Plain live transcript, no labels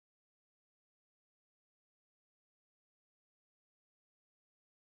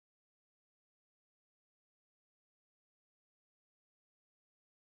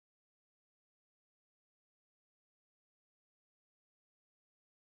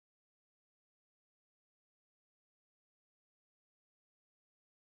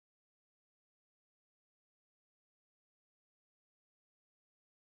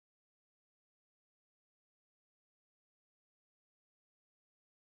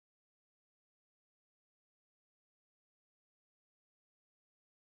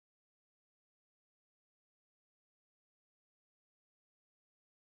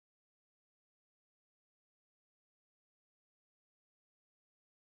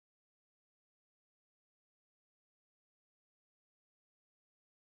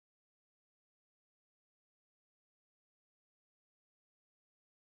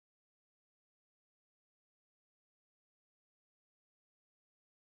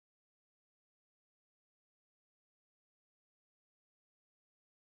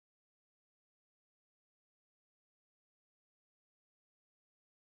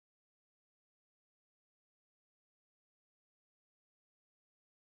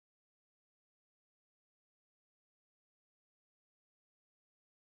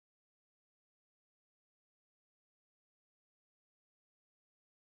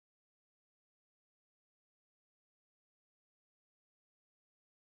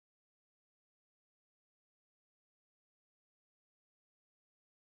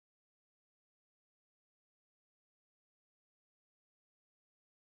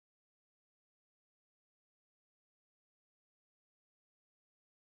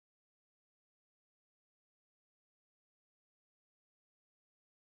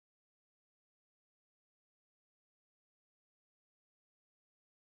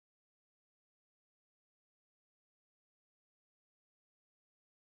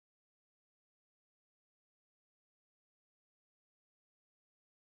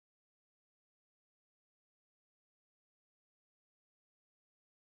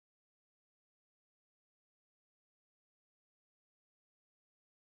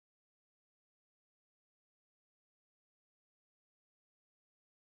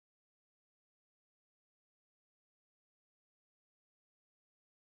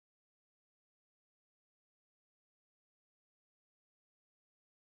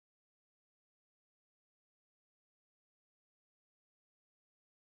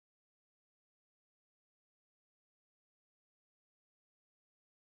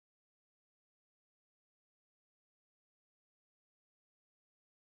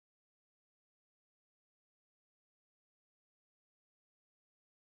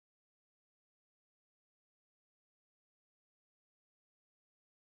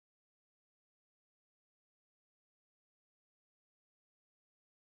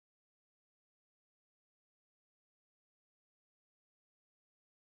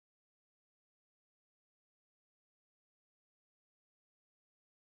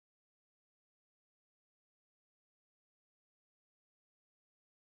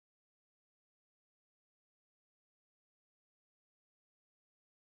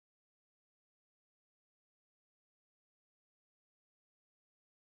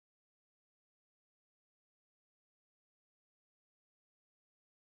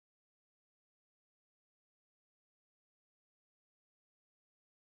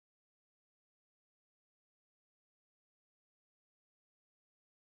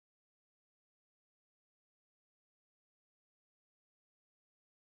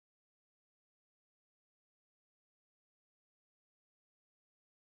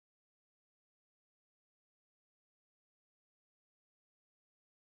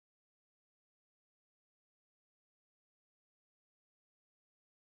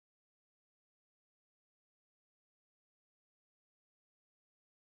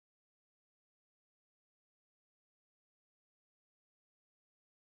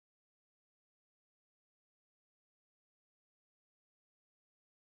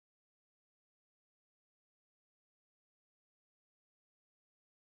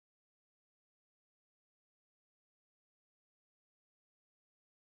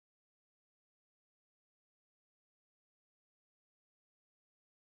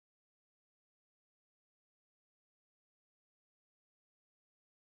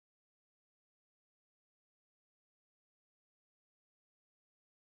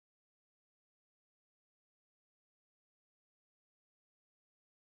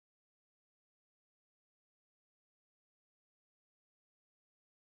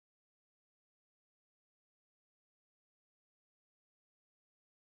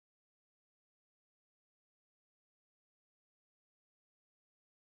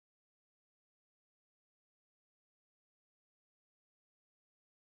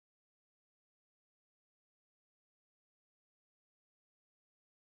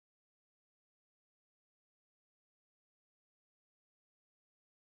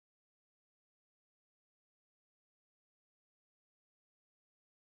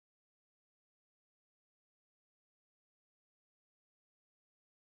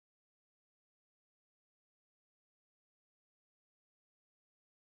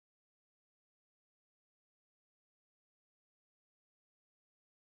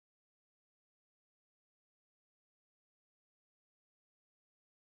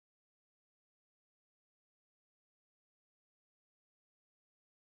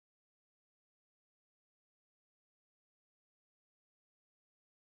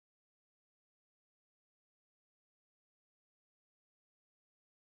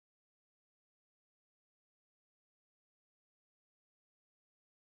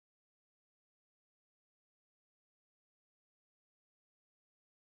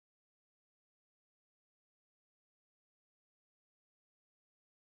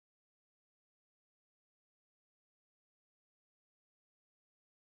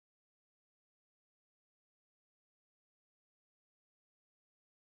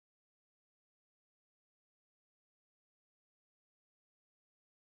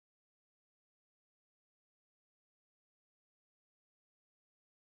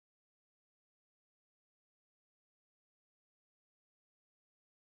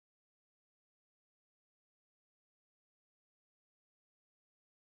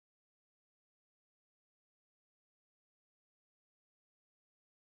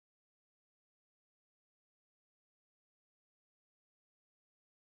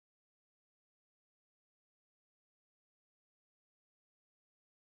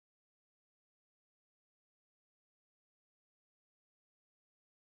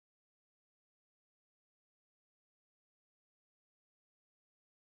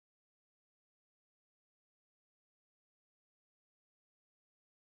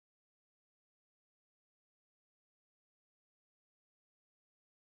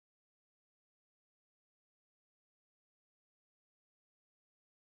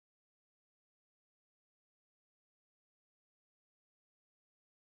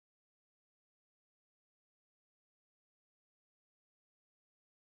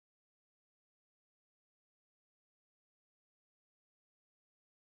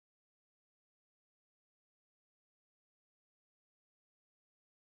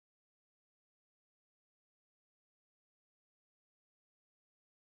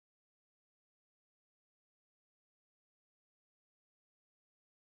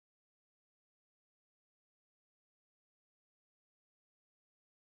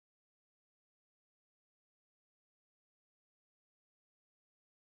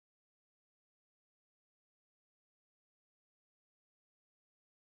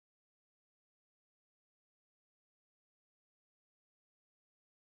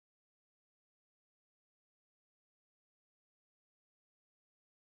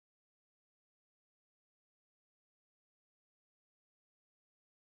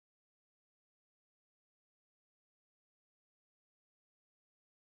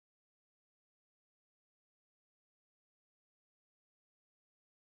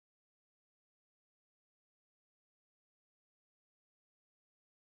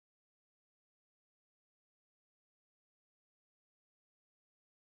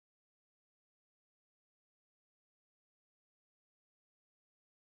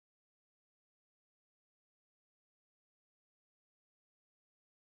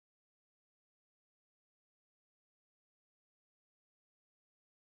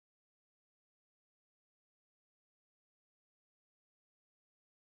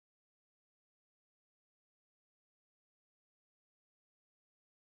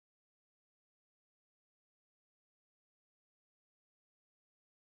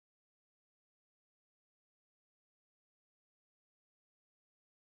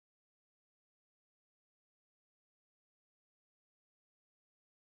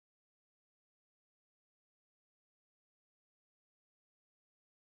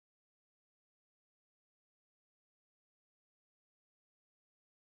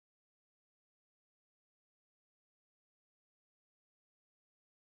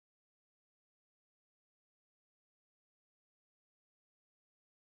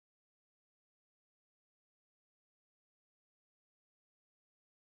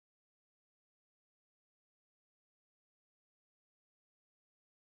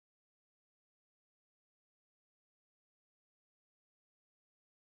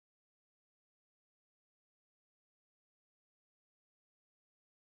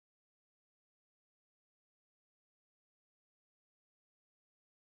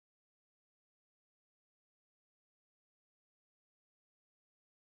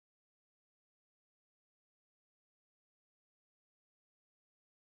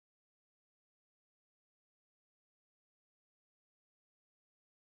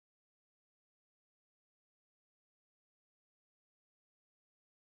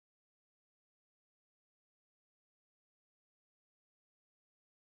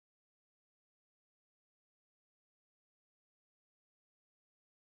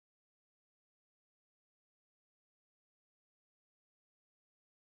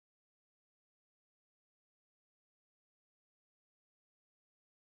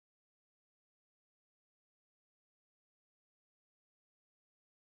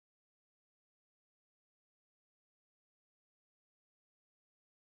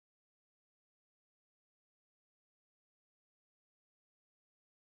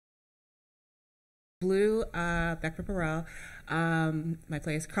Bleu Beckford-Burrell. My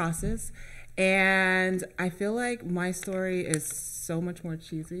play is Crasiss. And I feel like my story is so much more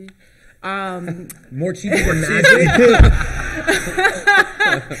cheesy. More cheesy than magic?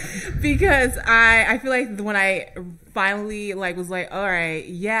 Because I feel like when I finally was like, all right,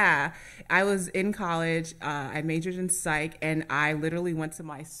 yeah, I was in college. I majored in psych, and I literally went to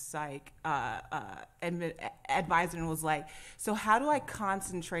my psych advisor and was like, so how do I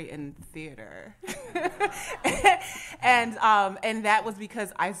concentrate in theater? and that was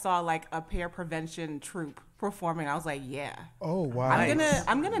because I saw like a peer prevention troupe performing. I was like, yeah. Oh wow.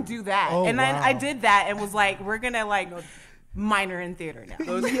 I'm gonna do that. Oh, and then wow. I did that and was like, we're gonna minor in theater now.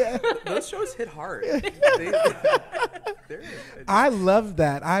 Those shows hit hard. I love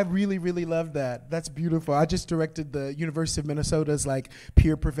that. I really, really love that. That's beautiful. I just directed the University of Minnesota's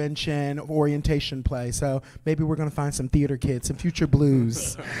peer prevention orientation play. So maybe we're going to find some theater kids, some future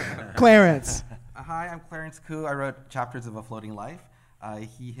blues. Clarence. Hi, I'm Clarence Coo. I wrote Chapters of a Floating Life,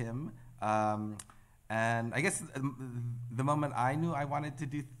 he, him. And I guess the moment I knew I wanted to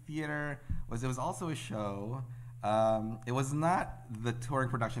do theater was it was also a show. It was not the touring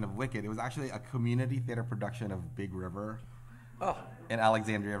production of Wicked. It was actually a community theater production of Big River in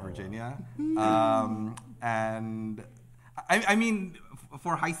Alexandria, Virginia. And I mean,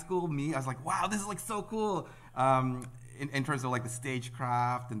 for high school me, I was like, wow, this is so cool. In terms of the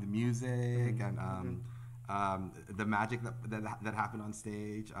stagecraft and the music and the magic that happened on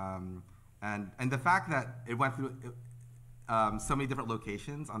stage. And the fact that it went through so many different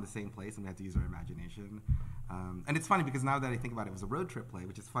locations on the same place, and we had to use our imagination. And it's funny because now that I think about it, it was a road trip play,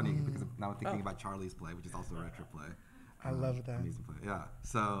 which is funny because now I'm thinking about Charlie's play, which is also a road trip play. I love that. Amazing play, yeah.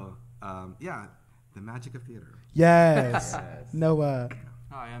 So, yeah, the magic of theater. Yes. Noah.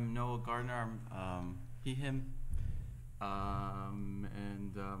 Hi, I'm Noa Gardner. I'm he, him.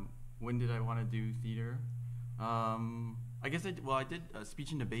 And when did I want to do theater? I guess I did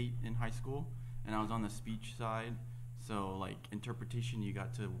speech and debate in high school, and I was on the speech side. So interpretation, you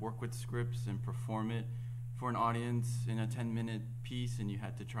got to work with scripts and perform it for an audience in a 10-minute piece, and you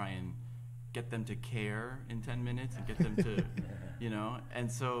had to try and get them to care in 10 minutes and get them to,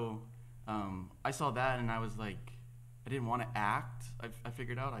 And so I saw that, and I was like, I didn't want to act. I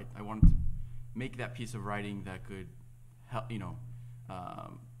figured out I wanted to make that piece of writing that could help,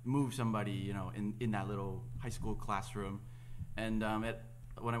 move somebody, in that little high school classroom. And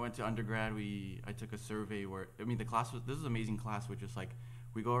when I went to undergrad, I took a survey where, the class this was an amazing class, which is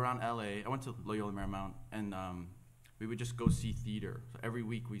we go around LA. I went to Loyola Marymount, and we would just go see theater. So every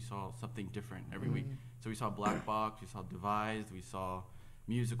week we saw something different every week. So we saw Black Box, we saw Devised, we saw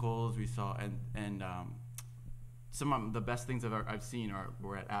musicals, we saw, and some of the best things I've seen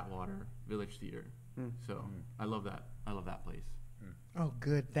were at Atwater Village Theater. So I love that. I love that place. Oh,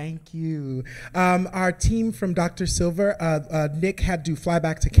 good. Thank you. Our team from Dr. Silver, Nick had to fly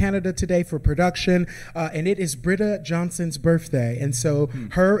back to Canada today for production, and it is Britta Johnson's birthday. And so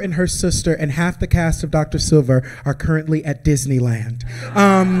her and her sister and half the cast of Dr. Silver are currently at Disneyland.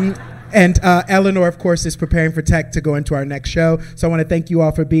 And Eleanor, of course, is preparing for tech to go into our next show. So I want to thank you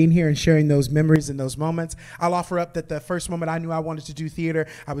all for being here and sharing those memories and those moments. I'll offer up that the first moment I knew I wanted to do theater,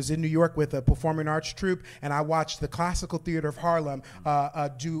 I was in New York with a performing arts troupe, and I watched the Classical Theater of Harlem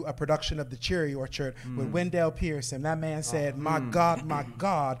do a production of The Cherry Orchard with Wendell Pierce. And that man said, my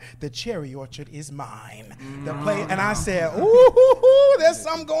God, the cherry orchard is mine. The play, and I said, ooh, there's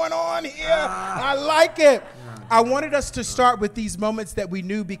something going on here. I like it. I wanted us to start with these moments that we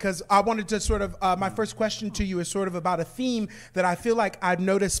knew because I wanted to sort of, my first question to you is sort of about a theme that I feel like I've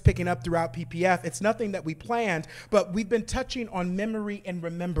noticed picking up throughout PPF. It's nothing that we planned, but we've been touching on memory and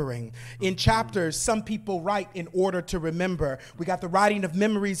remembering. In chapters, some people write in order to remember. We got the writing of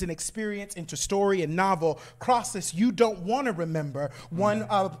memories and experience into story and novel. Crasiss, you don't want to remember. One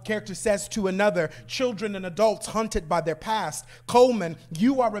character says to another, children and adults hunted by their past. Coleman,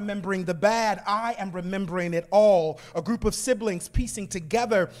 you are remembering the bad. I am remembering it all. A group of siblings piecing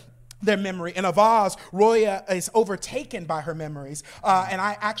together their memory. In Avaaz, Roya is overtaken by her memories. And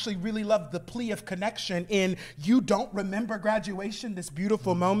I actually really love the plea of connection in you don't remember graduation, this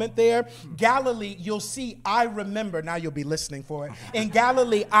beautiful moment there. Galilee, you'll see I remember. Now you'll be listening for it. In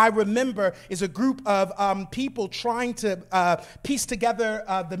Galilee, I remember is a group of people trying to piece together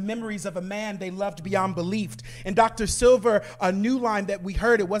the memories of a man they loved beyond belief. In Dr. Silver, a new line that we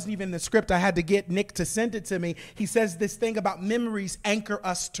heard, it wasn't even in the script, I had to get Nick to send it to me. He says this thing about memories anchor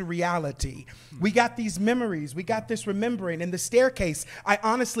us to reality. We got these memories, we got this remembering. In The Staircase, I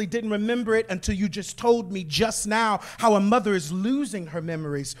honestly didn't remember it until you just told me just now how a mother is losing her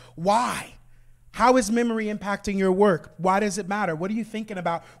memories. Why? How is memory impacting your work? Why does it matter? What are you thinking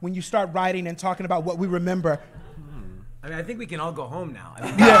about when you start writing and talking about what we remember? I mean, I think we can all go home now. I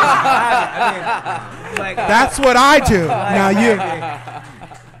mean, like, that's what I do. Now you.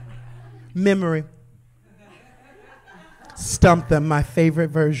 Memory. Stump them, my favorite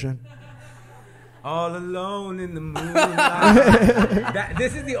version. all alone in the moonlight.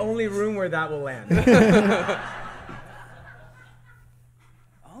 This is the only room where that will land.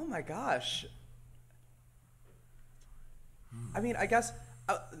 Oh my gosh. I mean, I guess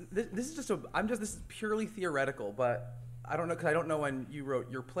this is just this is purely theoretical, but I don't know, because I don't know when you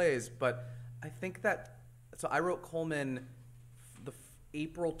wrote your plays, but I think that, so I wrote Coleman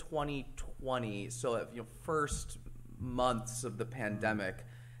April 2020, so first months of the pandemic,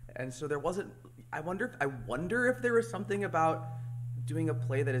 and so there wasn't. I wonder if there was something about doing a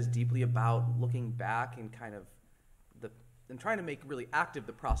play that is deeply about looking back and kind of and trying to make really active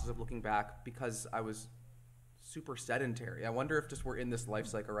the process of looking back, because I was super sedentary. I wonder if just we're in this life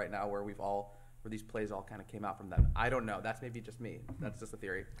cycle right now where where these plays all kind of came out from that. I don't know. That's maybe just me. That's just a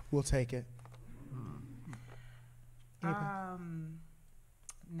theory. We'll take it.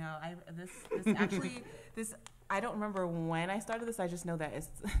 No, this I don't remember when I started this. I just know that it's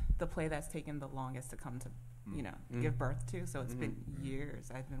the play that's taken the longest to come to, give birth to. So it's been years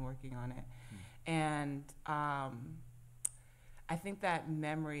I've been working on it. And I think that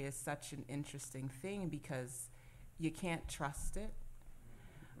memory is such an interesting thing because you can't trust it,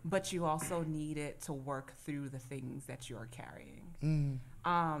 but you also need it to work through the things that you're carrying.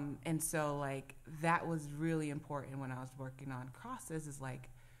 And so that was really important when I was working on Crasiss, is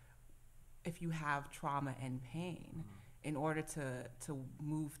if you have trauma and pain, in order to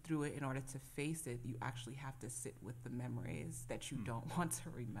move through it, in order to face it, you actually have to sit with the memories that you don't want to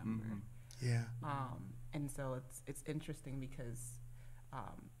remember. Yeah. And so it's interesting because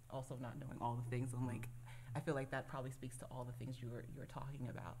also not knowing all the things, I feel like that probably speaks to all the things you were talking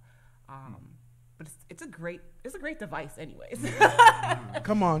about. But it's a great device anyways.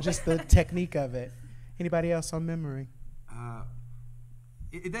 Come on, just the technique of it. Anybody else on memory?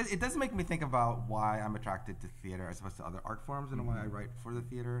 It does make me think about why I'm attracted to theater as opposed to other art forms, and why I write for the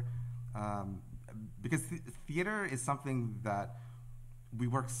theater. Because theater is something that we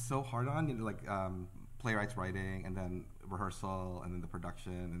work so hard on, playwrights writing, and then rehearsal, and then the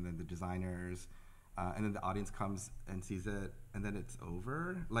production, and then the designers, and then the audience comes and sees it, and then it's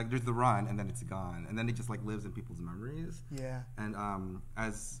over. There's the run, and then it's gone, and then it just lives in people's memories. Yeah. And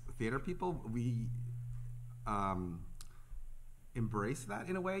as theater people, we embrace that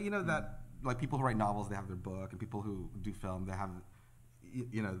in a way, that people who write novels, they have their book, and people who do film, they have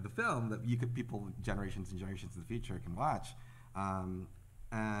the film that people generations and generations in the future can watch.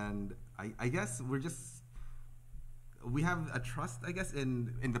 And I guess we have a trust, I guess,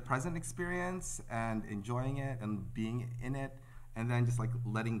 in the present experience and enjoying it and being in it, and then just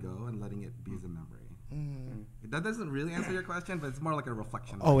letting go and letting it be as a memory. That doesn't really answer your question, but it's more like a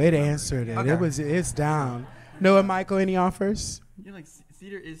reflection. Oh, it answered it. Okay. It's down. Noah, Michael, any offers? Yeah,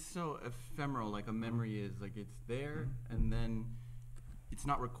 theater is so ephemeral. A memory is it's there, and then it's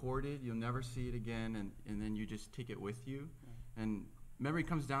not recorded. You'll never see it again, and then you just take it with you. And memory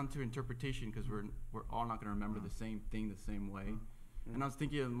comes down to interpretation, because we're all not going to remember the same thing the same way. And I was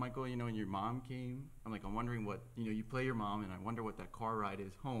thinking of Michael, when your mom came, I'm wondering what, you play your mom, and I wonder what that car ride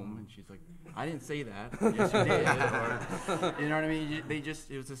is home. And she's like, I didn't say that. Yes, you did. Or, you know what I mean?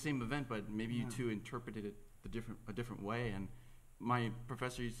 It was the same event, but maybe you two interpreted it a different way. And my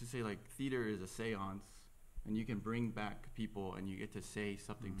professor used to say, theater is a seance, and you can bring back people, and you get to say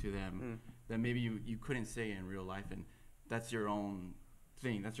something to them that maybe you couldn't say in real life. And that's your own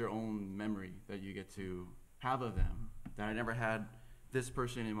thing. That's your own memory that you get to have of them, that I never had this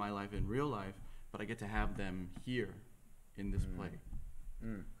person in my life in real life, but I get to have them here in this play.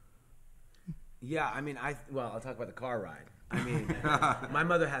 Yeah, I'll talk about the car ride. My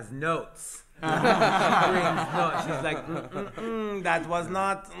mother has notes. Brings notes. She's like, that was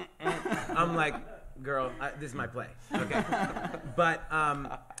not. I'm like, girl, this is my play. Okay. But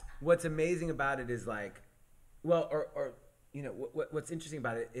what's amazing about it is what's interesting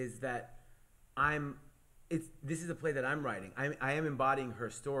about it is that this is a play that I'm writing. I am embodying her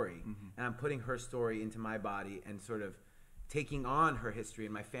story, and I'm putting her story into my body and sort of taking on her history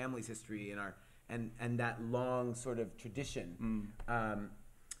and my family's history and that long sort of tradition.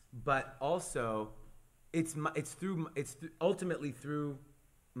 But also, it's ultimately through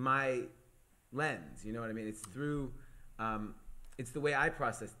my lens. You know what I mean? It's through it's the way I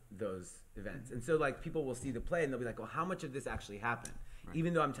process those events. And so people will see the play and they'll be like, well, how much of this actually happened? Right.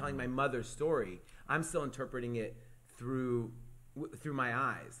 Even though I'm telling my mother's story, I'm still interpreting it through my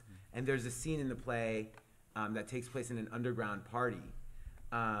eyes. And there's a scene in the play that takes place in an underground party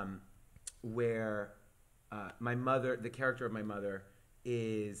where my mother, the character of my mother,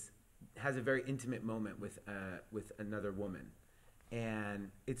 has a very intimate moment with another woman, and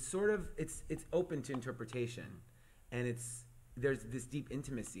it's open to interpretation, and there's this deep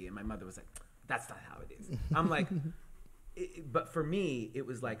intimacy, and my mother was like, "That's not how it is." I'm like, but for me, it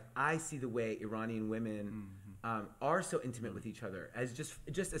was like I see the way Iranian women are so intimate with each other as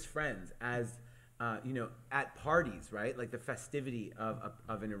just as friends, as at parties, right? Like the festivity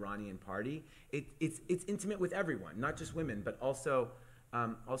of an Iranian party, it's intimate with everyone, not just women, but also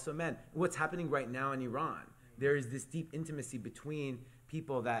men. What's happening right now in Iran, there is this deep intimacy between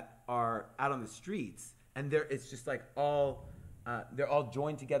people that are out on the streets, and it's just like they're all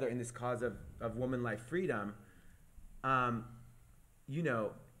joined together in this cause of woman life freedom.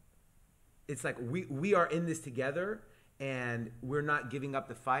 It's like we are in this together, and we're not giving up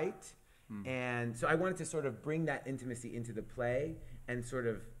the fight. And so I wanted to sort of bring that intimacy into the play and sort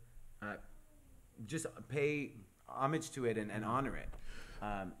of just pay homage to it and honor it.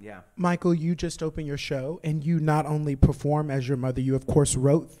 Michael, you just opened your show, and you not only perform as your mother, you of course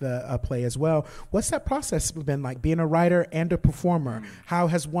wrote the play as well. What's that process been like, being a writer and a performer? How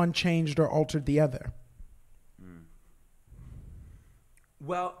has one changed or altered the other?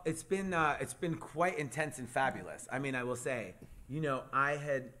 Well, it's been quite intense and fabulous. I mean, I will say,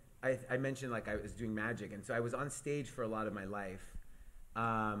 I mentioned like I was doing magic, and so I was on stage for a lot of my life.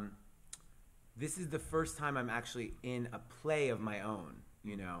 This is the first time I'm actually in a play of my own.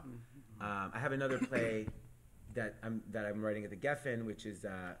 I have another play that I'm writing at the Geffen, which is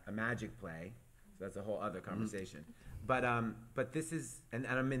a magic play. So that's a whole other conversation. But this is, and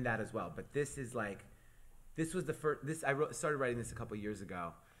I'm in that as well. But this is like, this was the first. Started writing this a couple years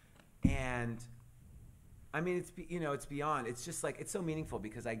ago, and I mean, it's beyond. It's just like, it's so meaningful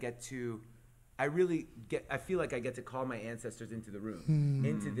because I feel like I get to call my ancestors into the room,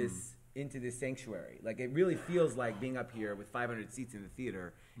 into this sanctuary. Like, it really feels like being up here with 500 seats in the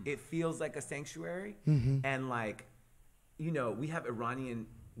theater. It feels like a sanctuary, and like, we have Iranian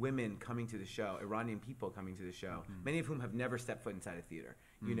women coming to the show, Iranian people coming to the show, many of whom have never stepped foot inside a theater.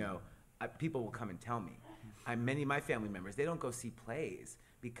 People will come and tell me. Many of my family members, they don't go see plays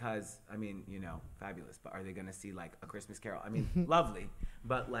because, I mean, fabulous, but are they going to see like A Christmas Carol? I mean, lovely,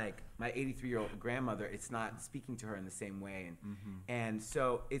 but like my 83-year-old grandmother, it's not speaking to her in the same way, and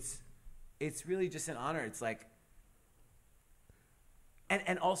so it's really just an honor. It's like,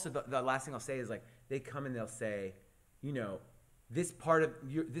 and also the last thing I'll say is like, they come and they'll say, this part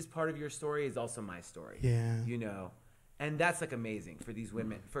of your story is also my story. Yeah. And that's like amazing for these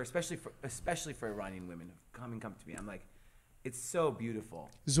women, especially for Iranian women who come to me. I'm like, it's so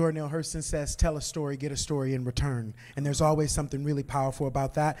beautiful. Zora Neale Hurston says, tell a story, get a story in return. And there's always something really powerful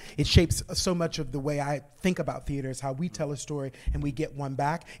about that. It shapes so much of the way I think about theater, is how we tell a story and we get one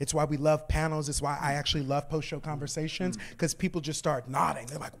back. It's why we love panels. It's why I actually love post-show conversations, because people just start nodding.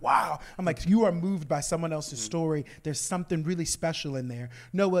 They're like, wow. I'm like, you are moved by someone else's story. There's something really special in there.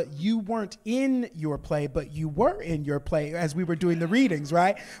 Noa, you weren't in your play, but you were in your play as we were doing the readings,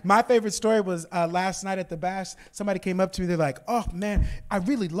 right? My favorite story was last night at the Bash. Somebody came up to me, they're like, oh man, I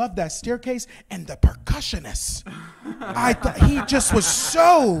really love that staircase and the percussionist. I thought he just was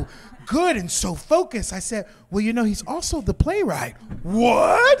so good and so focused. I said, well, he's also the playwright.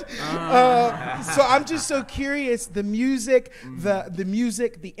 What? So I'm just so curious. The music, the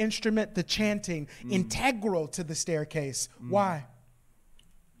music, the instrument, the chanting, integral to the staircase. Why?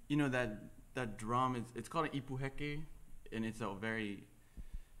 That drum, it's called an ipuheke, and it's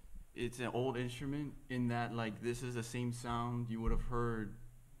an old instrument in that, like, this is the same sound you would have heard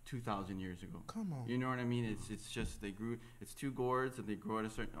 2,000 years ago. Come on. You know what I mean? It's just, it's two gourds, and they grow at a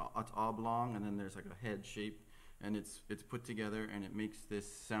certain, it's oblong, and then there's like a head shape, and it's put together, and it makes this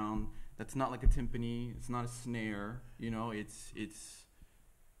sound that's not like a timpani, it's not a snare, it's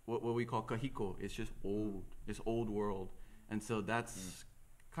what we call kahiko. It's just old, it's old world. And so that's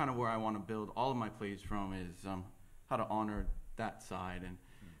kind of where I want to build all of my plays from, is how to honor that side. And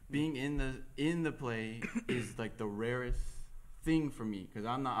being in the play is like the rarest thing for me, because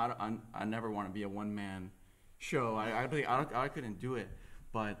I never want to be a one-man show. I couldn't do it,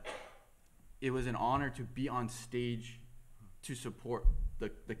 but it was an honor to be on stage to support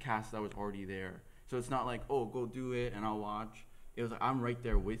the cast that was already there. So it's not like, oh, go do it and I'll watch. It was like, I'm right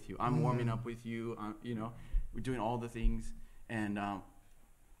there with you. I'm warming up with you. We're doing all the things, and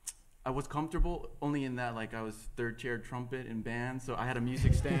I was comfortable only in that, like, I was third chair trumpet in band, so I had a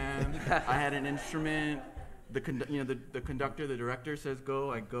music stand, I had an instrument. The conductor, the director says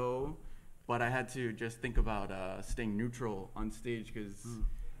go, I go, but I had to just think about staying neutral on stage, because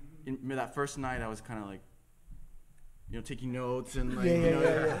that first night I was kind of like, taking notes and like,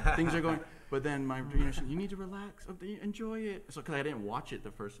 things are going. But then my trainer said, you need to relax, enjoy it. So, because I didn't watch it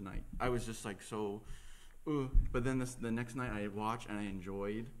the first night, I was just like so. But then the next night I watched and I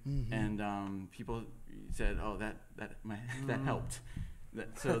enjoyed, and people said, "Oh, that helped."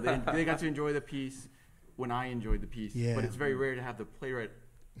 So they got to enjoy the piece when I enjoyed the piece. Yeah. But it's very rare to have the playwright.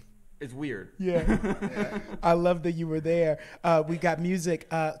 It's weird. Yeah. I love that you were there. We got music.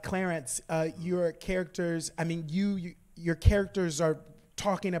 Clarence, your characters. I mean, your characters are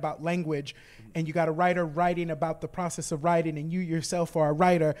talking about language, and you got a writer writing about the process of writing, and you yourself are a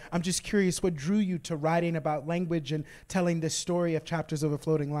writer. I'm just curious, what drew you to writing about language and telling this story of Chapters of a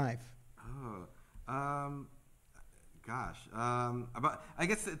Floating Life? I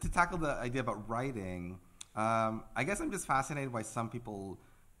guess to tackle the idea about writing, I guess I'm just fascinated why some people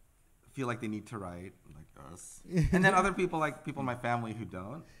feel like they need to write, like us, and then other people, like people in my family, who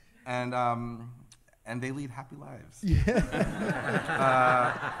don't, and they lead happy lives.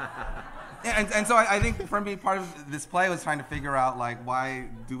 And so I think for me, part of this play was trying to figure out, like, why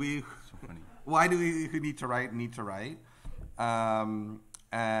do we who need to write, and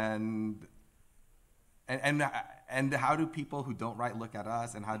how do people who don't write look at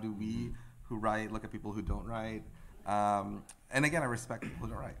us, and how do we who write look at people who don't write? And again, I respect people who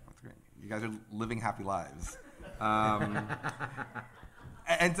don't write. That's great. You guys are living happy lives.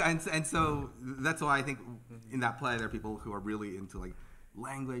 And so that's why I think in that play there are people who are really into like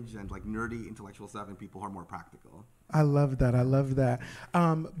language and like nerdy intellectual stuff, and people who are more practical. I love that. I love that.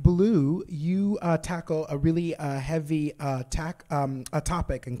 Bleu, you tackle a really heavy a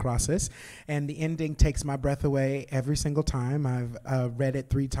topic in Crasiss, and the ending takes my breath away every single time. I've read it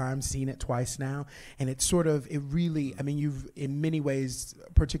 3 times, seen it twice now, and it's really, I mean, you've in many ways,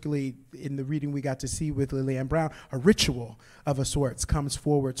 particularly in the reading we got to see with Lillian Brown, a ritual of a sorts comes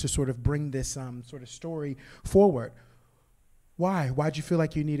forward to sort of bring this sort of story forward. Why? Why'd you feel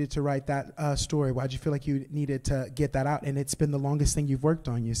like you needed to write that story? Why'd you feel like you needed to get that out? And it's been the longest thing you've worked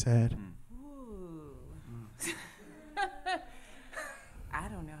on, you said. Ooh. I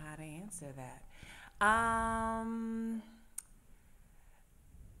don't know how to answer that.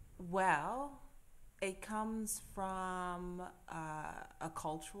 Well, it comes from a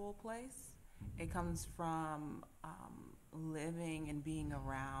cultural place. It comes from living and being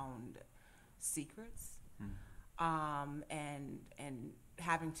around secrets. And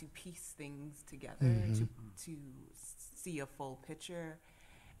having to piece things together to see a full picture,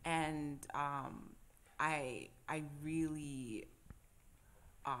 and I really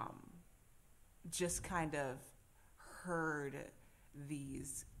just kind of heard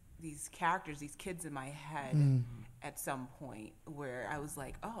these characters, these kids in my head at some point where I was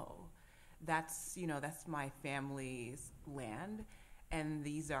like, oh, that's my family's land, and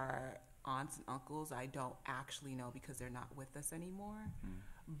these are aunts and uncles I don't actually know because they're not with us anymore.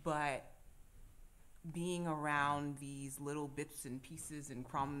 But being around these little bits and pieces and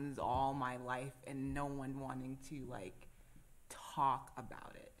crumbs all my life, and no one wanting to like talk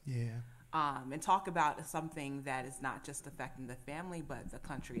about it. And talk about something that is not just affecting the family but the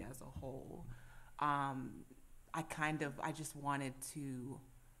country as a whole. I just wanted to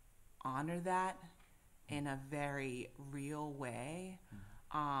honor that in a very real way.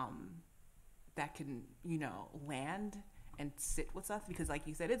 That can, land and sit with us, because like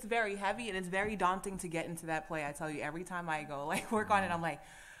you said, it's very heavy and it's very daunting to get into that play. I tell you, every time I go like work on it, I'm like,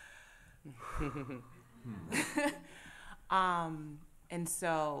 and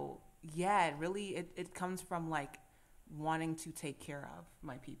so, yeah, it comes from like wanting to take care of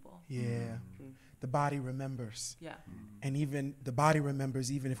my people. The body remembers. And even the body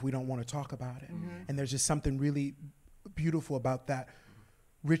remembers even if we don't want to talk about it. And there's just something really beautiful about that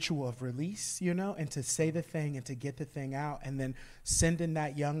ritual of release, and to say the thing and to get the thing out, and then sending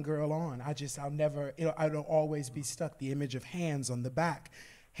that young girl on. I'll always be stuck. The image of hands on the back.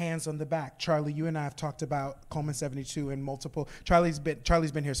 Charlie, you and I have talked about Coleman 72 and multiple. Charlie's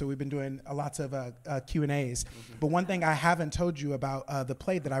been here, so we've been doing lots of Q&As. But one thing I haven't told you about the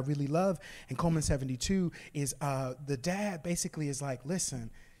play that I really love in Coleman 72 is the dad basically is like, listen,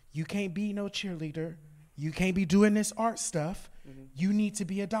 you can't be no cheerleader. You can't be doing this art stuff. You need to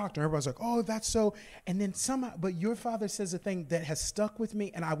be a doctor. Everybody's like, oh, that's so. And then somehow, but your father says a thing that has stuck with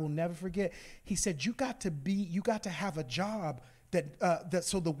me, and I will never forget. He said, you got to have a job that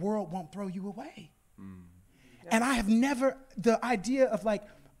so the world won't throw you away. And I have never, the idea of like,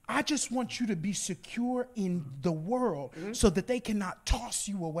 I just want you to be secure in the world so that they cannot toss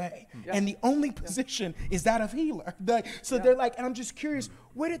you away. And the only position is that of healer. They're like, and I'm just curious,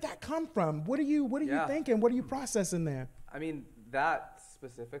 where did that come from? What are you thinking? What are you processing there? I mean, that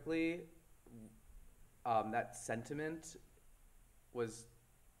specifically, that sentiment is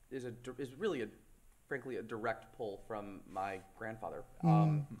really frankly a direct pull from my grandfather.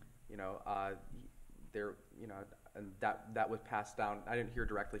 And that was passed down. I didn't hear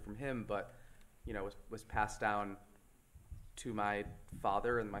directly from him, but was passed down to my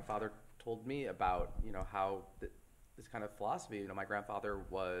father, and my father told me about how this kind of philosophy. My grandfather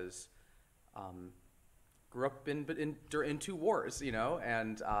was grew up in 2 wars,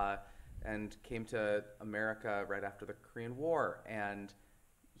 and came to America right after the Korean War, and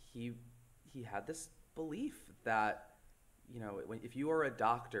he had this belief that if you are a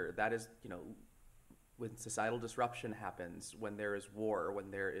doctor, that is when societal disruption happens, when there is war, when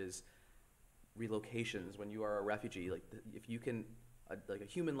there is relocations, when you are a refugee, if you can, a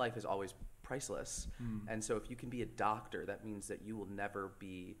human life is always priceless, and so if you can be a doctor, that means that you will never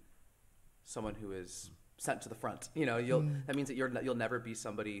be someone who is sent to the front. That means that you'll never be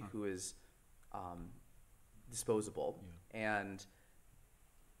somebody who is disposable, and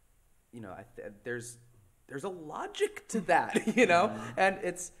there's a logic to that, and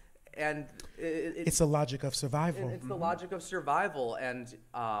it's a logic of survival. It's the logic of survival, and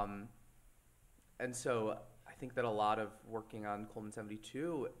so I think that a lot of working on Coleman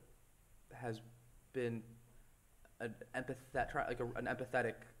 72 has been an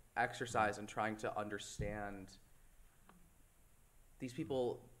empathetic exercise in trying to understand these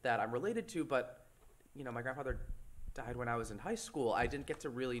people that I'm related to, but my grandfather died when I was in high school. I didn't get to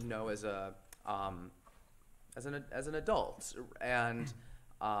really know as an adult, and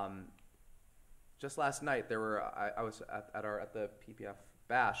just last night I was at the PPF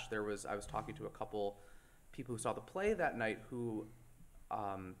bash. I was talking to a couple people who saw the play that night who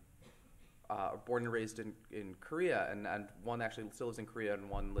are born and raised in Korea, and one actually still lives in Korea and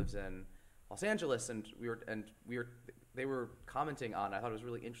one lives in Los Angeles, and they were commenting on, I thought it was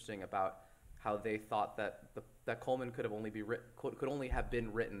really interesting, about how they thought that Coleman could only have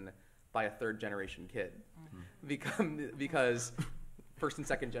been written by a 3rd generation kid, because first and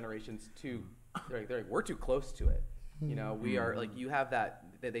second generations we're too close to it. We are you have that.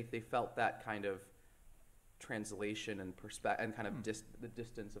 They felt that kind of translation and perspective, and kind of the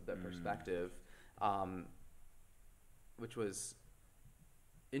distance of that perspective, which was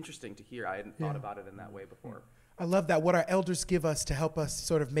interesting to hear. I hadn't thought about it in that way before. I love that, what our elders give us to help us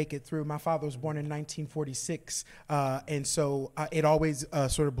sort of make it through. My father was born in 1946, and so it always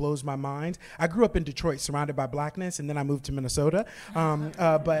sort of blows my mind. I grew up in Detroit, surrounded by blackness, and then I moved to Minnesota.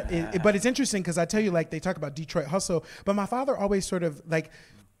 But it's interesting because I tell you, they talk about Detroit hustle, but my father always sort of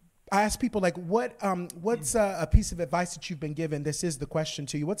I ask people what's a piece of advice that you've been given? This is the question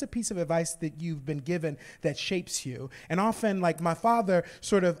to you. What's a piece of advice that you've been given that shapes you? And often, my father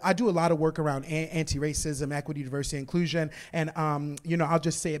I do a lot of work around anti-racism, equity, diversity, inclusion. And, I'll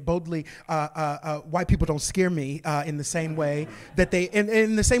just say it boldly. White people don't scare me in the same way that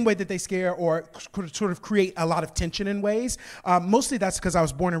in the same way that they scare or sort of create a lot of tension in ways. Mostly that's because I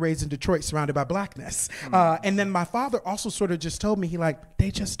was born and raised in Detroit, surrounded by blackness. And then my father also sort of just told me,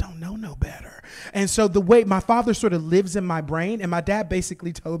 they just don't know no better. And so the way my father sort of lives in my brain, and my dad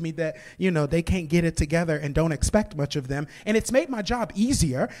basically told me that, they can't get it together and don't expect much of them. And it's made my job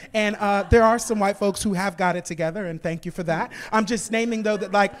easier. And there are some white folks who have got it together, and thank you for that. I'm just naming, though,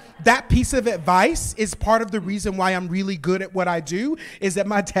 that that piece of advice is part of the reason why I'm really good at what I do, is that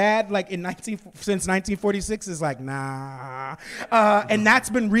my dad, since 1946 is nah. And that's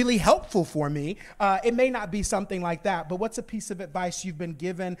been really helpful for me. It may not be something like that, but what's a piece of advice you've been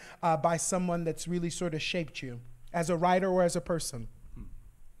given by someone that's really sort of shaped you as a writer or as a person?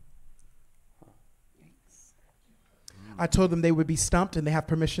 I told them they would be stumped and they have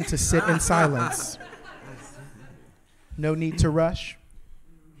permission to sit in silence. No need to rush.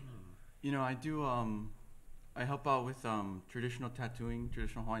 I do, I help out with traditional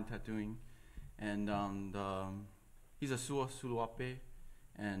Hawaiian tattooing, and he's a sua'ape,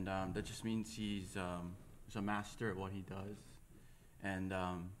 and that just means he's a master at what he does. And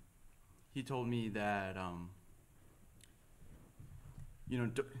he told me that,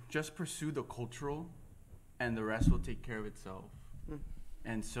 just pursue the cultural and the rest will take care of itself.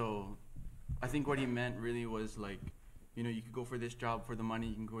 And so I think what he meant really was you could go for this job for the money,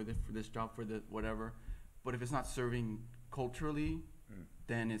 you can go for this job for the whatever, but if it's not serving culturally,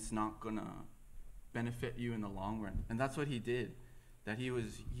 then it's not going to benefit you in the long run. And that's what he did, that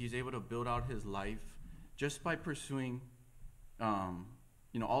he's able to build out his life just by pursuing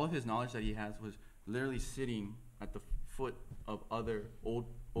all of his knowledge that he has was literally sitting at the foot of other old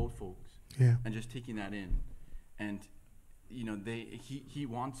folks, and just taking that in. And he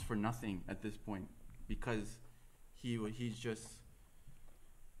wants for nothing at this point, because he's just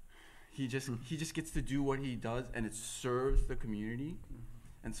he just gets to do what he does, and it serves the community.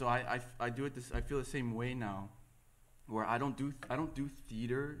 And so I do it I feel the same way now, where I don't do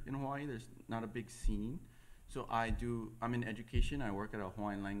theater in Hawaii. There's not a big scene. So I'm in education. I work at a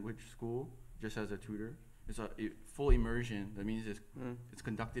Hawaiian language school just as a tutor. It's a full immersion. That means it's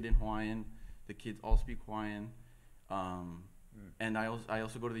conducted in Hawaiian. The kids all speak Hawaiian. And I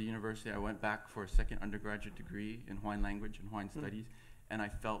also go to the university. I went back for a second undergraduate degree in Hawaiian language and Hawaiian studies. And I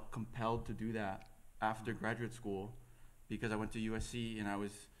felt compelled to do that after graduate school because I went to USC and I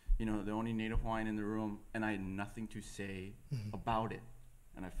was, the only native Hawaiian in the room, and I had nothing to say about it.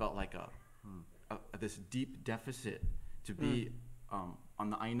 And I felt like this deep deficit to be on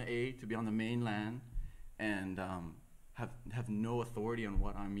the Aina A, to be on the mainland, and have no authority on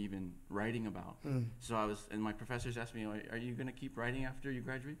what I'm even writing about. So and my professors asked me, are you going to keep writing after you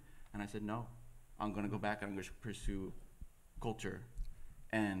graduate? And I said, no, I'm going to go back and I'm going to pursue culture.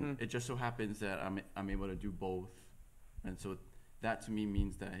 And it just so happens that I'm able to do both. And so that to me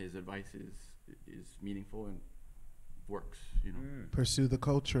means that his advice is meaningful and works, Pursue the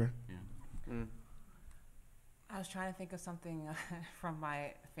culture. Yeah. I was trying to think of something from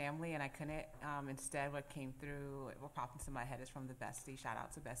my family, and I couldn't. Instead, what popped into my head is from the bestie. Shout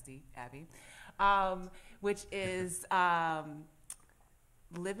out to bestie Abby, which is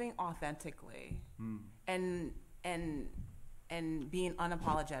living authentically and being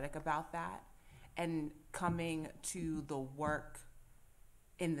unapologetic about that, and coming to the work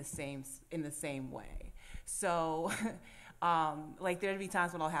in the same way. So, there'd be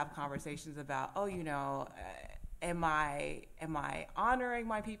times when I'll have conversations about, am I honoring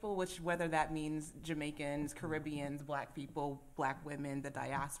my people, whether that means Jamaicans, Caribbeans, Black people, Black women, the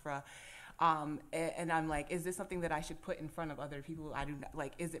diaspora, and I'm like, is this something that I should put in front of other people? I do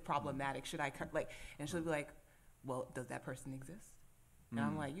not, is it problematic? Should I and she'll be like, well, does that person exist? And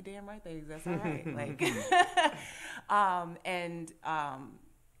I'm like, you damn right they exist. All right,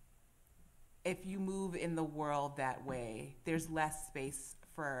 if you move in the world that way, there's less space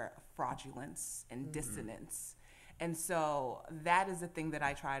for fraudulence and dissonance. And so that is the thing that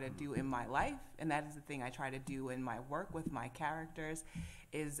I try to do in my life, and that is the thing I try to do in my work with my characters,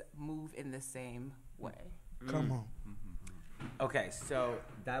 is move in the same way. Come on. Okay, so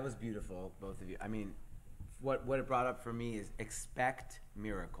that was beautiful, both of you. I mean, what it brought up for me is expect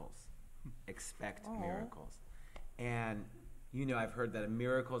miracles. Expect miracles. And, I've heard that a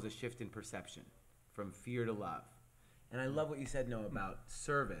miracle is a shift in perception from fear to love. And I love what you said, Noah, about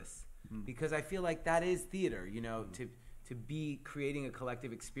service, because I feel like that is theater, to be creating a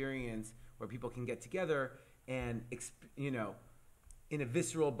collective experience where people can get together and, in a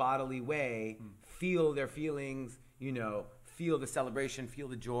visceral, bodily way, feel their feelings, feel the celebration, feel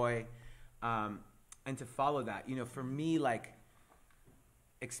the joy, and to follow that. For me,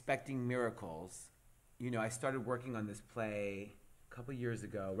 expecting miracles, I started working on this play a couple years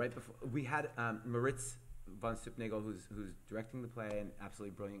ago, right before we had Maritz von Stupnagel, who's directing the play, an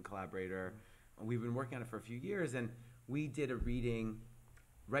absolutely brilliant collaborator. We've been working on it for a few years, and we did a reading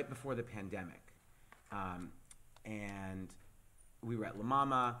right before the pandemic, and we were at La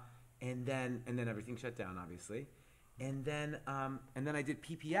Mama, and then everything shut down, obviously, and then I did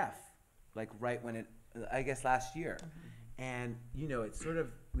PPF, right when I guess last year, and it's sort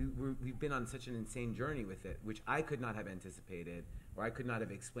of we've been on such an insane journey with it, which I could not have anticipated, or I could not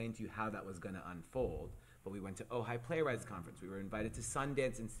have explained to you how that was going to unfold. But we went to Ojai Playwrights Conference. We were invited to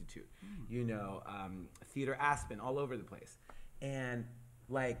Sundance Institute, Theater Aspen, all over the place. And,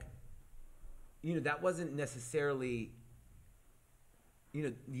 that wasn't necessarily,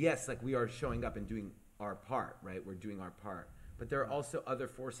 yes, we are showing up and doing our part, right? We're doing our part. But there are also other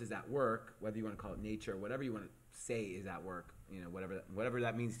forces at work, whether you want to call it nature, whatever you want to say is at work, whatever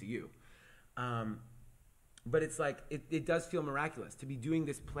that means to you. But it's it does feel miraculous to be doing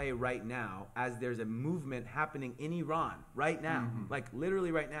this play right now, as there's a movement happening in Iran right now,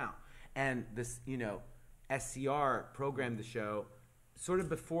 literally right now. And this, SCR programmed the show sort of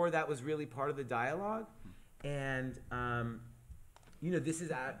before that was really part of the dialogue. And, this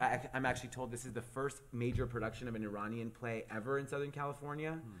is, I'm actually told this is the first major production of an Iranian play ever in Southern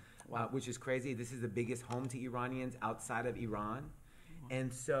California, which is crazy. This is the biggest home to Iranians outside of Iran.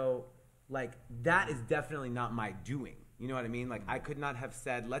 And so, that is definitely not my doing. You know what I mean? I could not have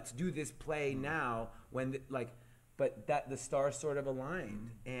said, let's do this play now when, but that the stars sort of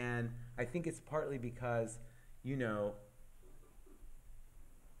aligned. And I think it's partly because,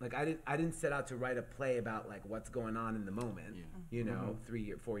 I didn't set out to write a play about, what's going on in the moment,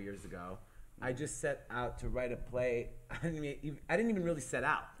 4 years ago. I just set out to write a play. I didn't even really set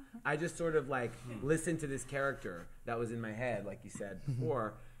out. I just sort of, listened to this character that was in my head, like you said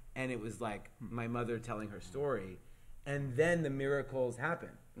before, and it was like my mother telling her story, and then the miracles happen.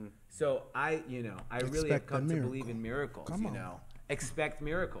 So I really have come to believe in miracles. Expect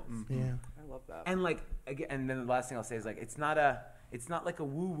miracles. Yeah, I love that. And like again, and then the last thing I'll say is like it's not like a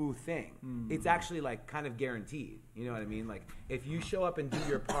woo-woo thing. It's actually like kind of guaranteed. You know what I mean? Like if you show up and do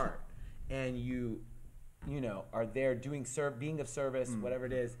your part, and you are there doing being of service, whatever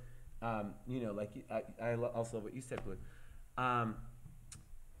it is. Like I also love what you said, Bleu.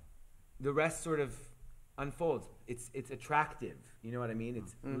 The rest sort of unfolds. It's attractive. You know what I mean?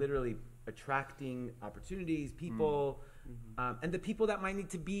 It's literally attracting opportunities, people, and the people that might need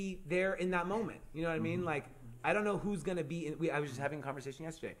to be there in that moment. You know what I mean? Like I don't know who's gonna be. I was just having a conversation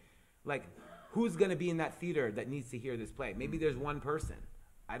yesterday. Like who's gonna be in that theater that needs to hear this play? Maybe there's one person.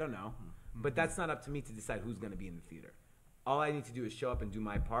 I don't know, but that's not up to me to decide who's gonna be in the theater. All I need to do is show up and do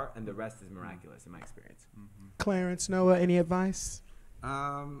my part, and the rest is miraculous in my experience. Clarence, Noah, any advice?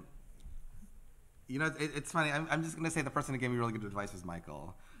 It's funny. I'm just going to say the person who gave me really good advice was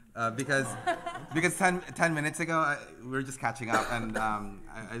Michael. Because 10 minutes ago, we were just catching up, and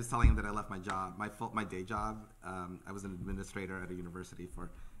I was telling him that I left my job, my day job. I was an administrator at a university for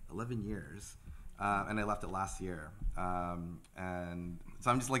 11 years, and I left it last year. And so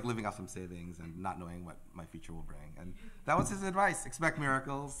I'm just like living off some savings and not knowing what my future will bring. And that was his advice. Expect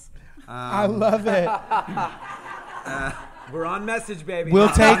miracles. I love it. We're on message, baby. We'll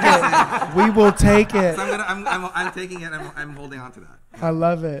take it. We will take it. So I'm taking it. I'm holding on to that. I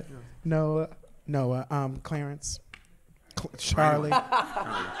love it. Noah, Clarence, Charlie.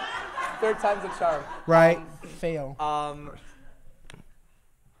 Third time's a charm. Right? Fail. I'm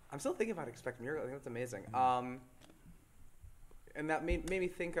still thinking about Expect Miracles. I think that's amazing. And that made me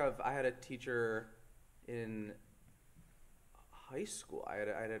think of, I had a teacher in high school. I had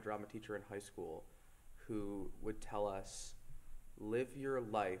a drama teacher in high school who would tell us, live your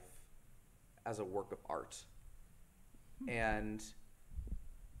life as a work of art. And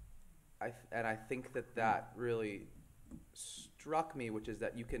I think that really struck me, which is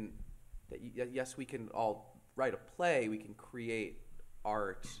that yes, we can all write a play, we can create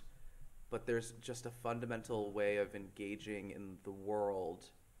art, but there's just a fundamental way of engaging in the world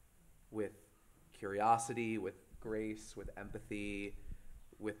with curiosity, with grace, with empathy,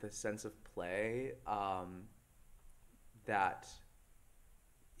 with a sense of play, that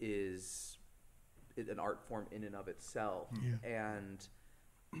is an art form in and of itself. Yeah. And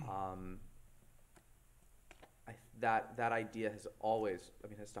that idea has always,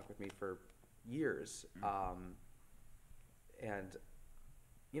 has stuck with me for years. And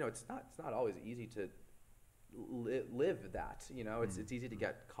it's not always easy to live that. It's easy to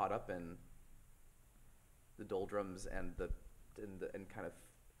get caught up in the doldrums and and kind of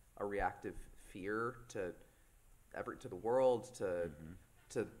a reactive fear to the world, to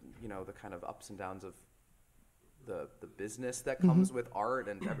the kind of ups and downs of the business that comes with art,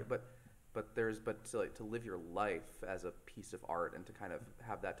 and to live your life as a piece of art and to kind of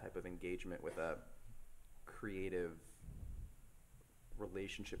have that type of engagement with a creative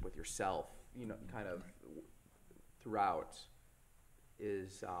relationship with yourself, kind of throughout,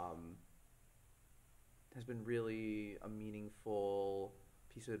 has been really a meaningful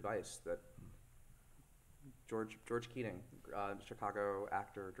piece of advice that George Keating, Chicago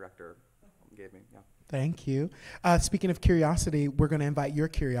actor, director, gave me. Yeah. Thank you. Speaking of curiosity, we're going to invite your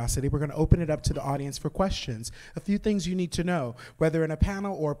curiosity. We're going to open it up to the audience for questions. A few things you need to know. Whether in a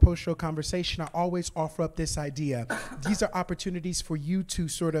panel or a post-show conversation, I always offer up this idea. These are opportunities for you to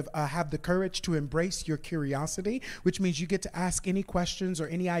sort of have the courage to embrace your curiosity, which means you get to ask any questions or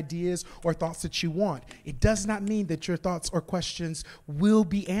any ideas or thoughts that you want. It does not mean that your thoughts or questions will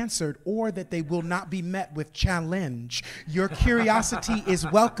be answered or that they will not be met with challenge. Your curiosity is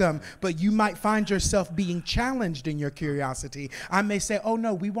welcome, but you might find yourself being challenged in your curiosity. I may say, oh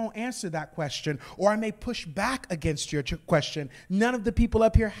no, we won't answer that question, or I may push back against your question. None of the people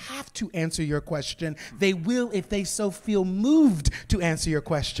up here have to answer your question. They will if they so feel moved to answer your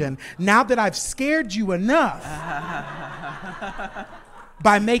question. Now that I've scared you enough,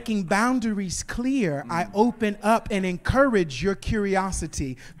 by making boundaries clear, I open up and encourage your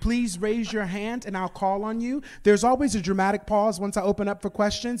curiosity. Please raise your hand and I'll call on you. There's always a dramatic pause once I open up for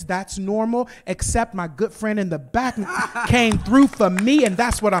questions. That's normal, except my good friend in the back came through for me, and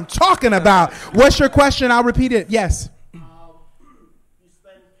that's what I'm talking about. What's your question? I'll repeat it. Yes. You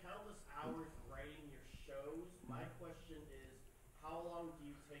spend countless hours writing your shows. My question is, how long do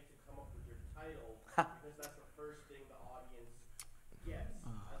you take to come up with your title? Because that's the first thing the audience gets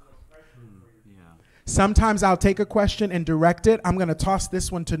as an impression for your Sometimes I'll take a question and direct it. I'm going to toss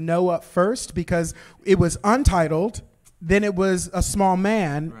this one to Noah first because it was untitled. then it was a small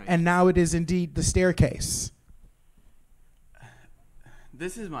man, Right. and now it is indeed the staircase.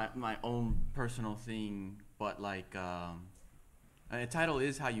 This is my own personal thing, but like the title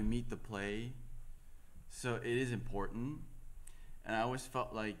is how you meet the play, so it is important. And I always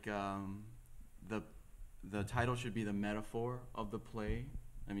felt like the title should be the metaphor of the play.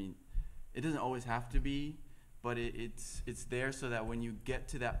 I mean, it doesn't always have to be, but it's there so that when you get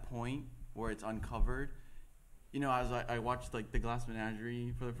to that point where it's uncovered, you know, I watched like The Glass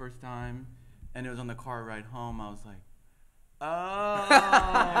Menagerie for the first time, and it was on the car ride home. I was like, oh,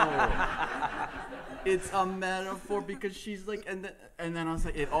 it's a metaphor because she's like, and then I was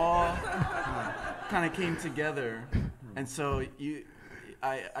like, it all kind of came together, and so you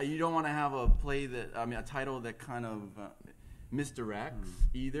don't want to have a play a title that kind of misdirects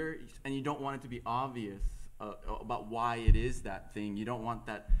either, and you don't want it to be obvious about why it is that thing. You don't want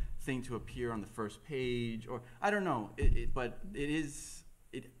that thing to appear on the first page, or I don't know, but it is.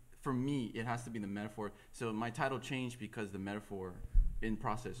 For me, it has to be the metaphor. So my title changed because the metaphor in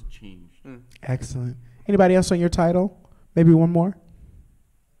process changed. Excellent. Anybody else on your title? Maybe one more?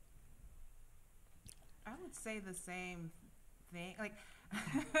 I would say the same thing. Like,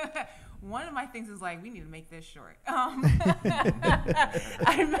 one of my things is like, we need to make this short. I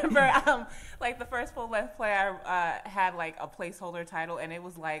remember, like the first full-length play, I had like a placeholder title, and it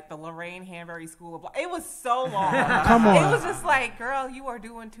was like the Lorraine Hanbury School of Law. It was so long. Come on. It was just like, girl, you are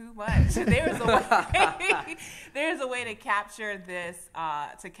doing too much. There's a way to capture this,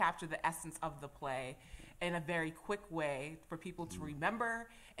 to capture the essence of the play in a very quick way for people to remember,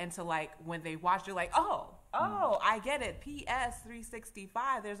 and to like when they watch, you're like, oh, I get it. PS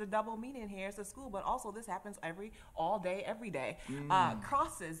 365. There's a double meaning here. It's a school, but also this happens all day, every day.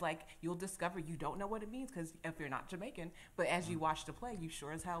 Crosses, like you'll discover you don't know what it means because if you're not Jamaican, but as you watch the play, you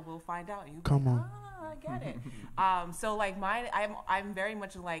sure as hell will find out. And you'll Come be like, on. I get it. So like I'm very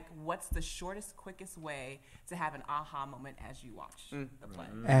much like, what's the shortest, quickest way to have an aha moment as you watch the play?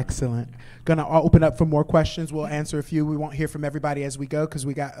 Excellent. Gonna open up for more questions. We'll answer a few. We won't hear from everybody as we go because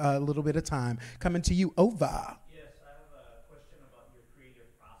we got a little bit of time. Coming to you, Ova. Yes, I have a question about your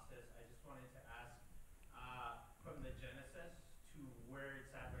creative process. I just wanted to ask, from the genesis to where it's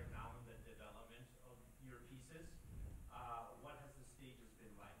at right now in the development of your pieces, what has the stages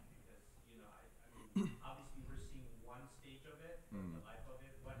been like? Because, you know, I mean, obviously we're seeing one stage of it, the life of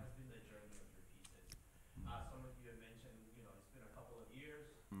it. What has been the journey of your pieces? Some of you have mentioned, you know, it's been a couple of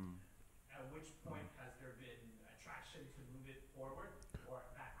years. At which point has there been attraction to move it forward, or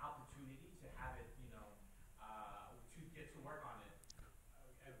that opportunity to have it, you know, to get to work on it?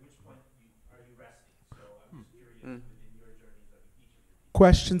 At which point are you resting? So I'm just curious within your journeys of each of your pieces.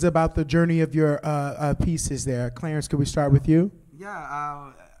 Questions about the journey of your pieces there. Clarence, could we start with you?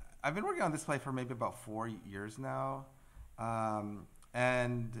 Yeah, I've been working on this play for maybe about 4 years now,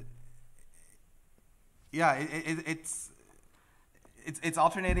 and yeah, it's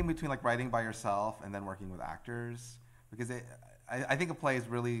alternating between like writing by yourself and then working with actors, because I think a play is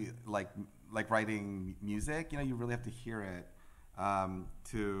really like writing music. You know, you really have to hear it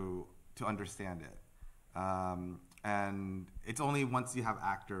to understand it, and it's only once you have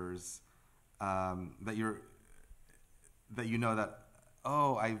actors that you know that,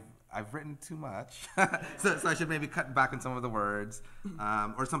 oh, I've written too much, so I should maybe cut back on some of the words,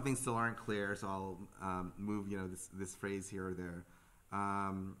 or some things still aren't clear, so I'll move, you know, this phrase here or there.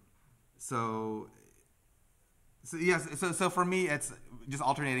 So for me, it's just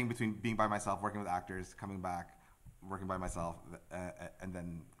alternating between being by myself, working with actors, coming back, working by myself, and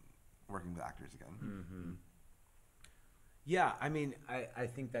then working with actors again. Mm-hmm. Yeah, I mean, I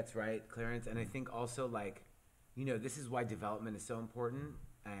think that's right, Clarence, and I think also, like, you know, this is why development is so important,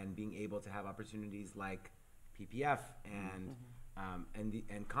 and being able to have opportunities like PPF and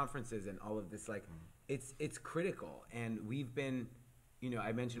conferences and all of this, like, it's critical. And we've been, you know,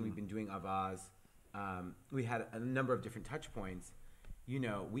 I mentioned we've been doing avaaz. We had a number of different touch points. You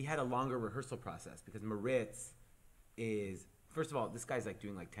know, we had a longer rehearsal process because Maritz is, first of all, this guy's like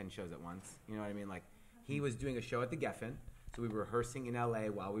doing like 10 shows at once. You know what I mean? Like, he was doing a show at the Geffen, so we were rehearsing in LA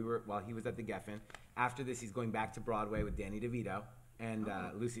while he was at the Geffen. After this, he's going back to Broadway with Danny DeVito and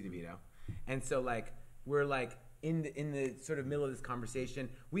Lucy DeVito. And so, like, we're like in the sort of middle of this conversation.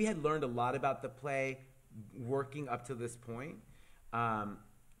 We had learned a lot about the play working up to this point.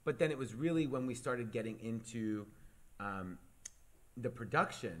 But then it was really when we started getting into the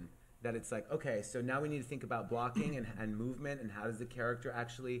production that it's like, okay, so now we need to think about blocking and movement, and how does the character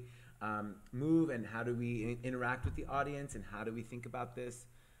actually move, and how do we interact with the audience, and how do we think about this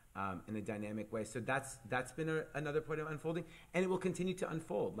in a dynamic way. So that's been another point of unfolding, and it will continue to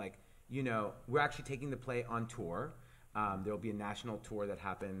unfold. Like, you know, we're actually taking the play on tour. There will be a national tour that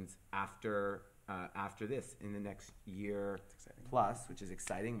happens after this in the next year plus, which is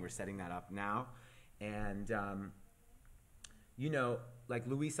exciting. We're setting that up now. And, like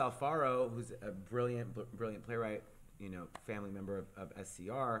Luis Alfaro, who's a brilliant playwright, family member of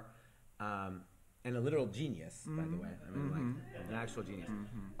SCR, and a literal genius, by the way. I mean, like an actual genius.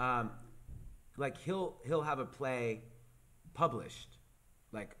 Like he'll have a play published,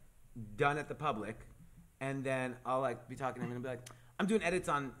 like done at the public, and then I'll like be talking to him and be like, I'm doing edits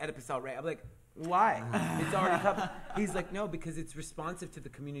on Oedipus Rey. I'm like, why? It's already published. He's like, no, because it's responsive to the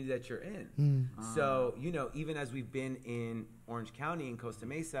community that you're in. So, even as we've been in Orange County and Costa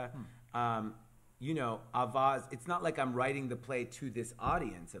Mesa, avaaz, it's not like I'm writing the play to this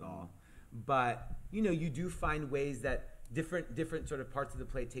audience at all, but, you do find ways that different sort of parts of the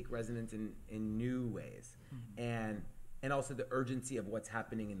play take resonance in new ways. And also the urgency of what's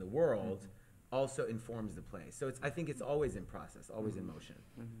happening in the world also informs the play. So I think it's always in process, always in motion.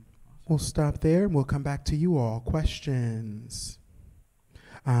 We'll stop there and we'll come back to you all. Questions?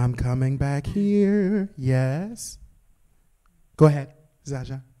 I'm coming back here. Yes. Go ahead,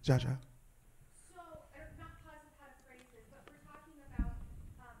 Jaja. So, not positive how to phrase this, but we're talking about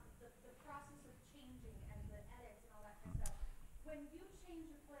the process of changing and the edits and all that kind of stuff. When you change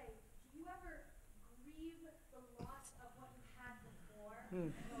a play, do you ever grieve the loss of what you had before?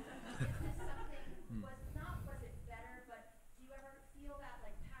 Is this something, was it better, but do you ever feel that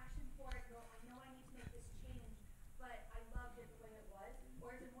like passion for it? Go, I know I need to make this change, but I loved it the way it was?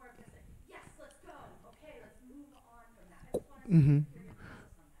 Or is it more of just like, yes, let's go, okay, let's move on from that? I just want to hear your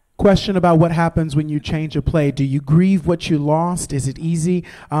process on that. Question about what happens when you change a play. Do you grieve what you lost? Is it easy?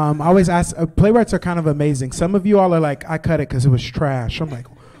 I always ask, playwrights are kind of amazing. Some of you all are like, I cut it because it was trash. I'm like,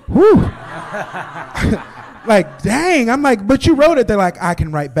 whew. Like, dang. I'm like, but you wrote it. They're like, I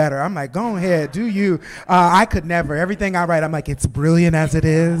can write better. I'm like, go ahead, do you. I could never. Everything I write, I'm like, it's brilliant as it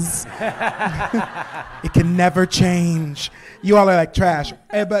is. It can never change. You all are like trash.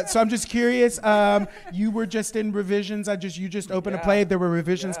 So I'm just curious. You were just in revisions. You just opened a play. There were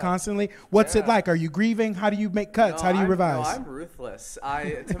revisions constantly. What's it like? Are you grieving? How do you make cuts? How do you revise? No, I'm ruthless.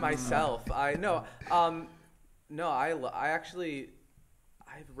 To myself. I've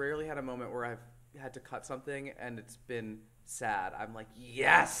rarely had a moment where I've had to cut something and it's been sad. I'm like,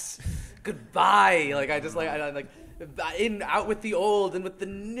 yes, goodbye. Like I out with the old and with the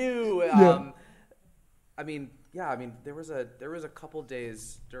new. There was a couple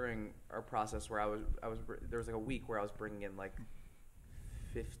days during our process where there was like a week where I was bringing in like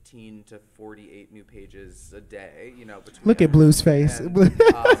 15 to 48 new pages a day, Look at Blue's face. Here's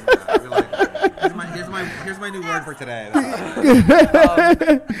my new word for today.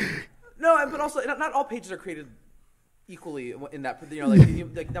 No, but also not all pages are created equally in that.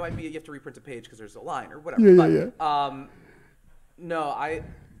 That might be you have to reprint a page because there's a line or whatever. No, I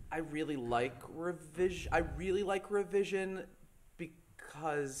really like revision. I really like revision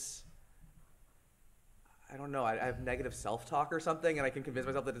because I don't know. I have negative self-talk or something, and I can convince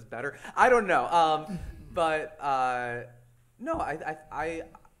myself that it's better. I don't know. No,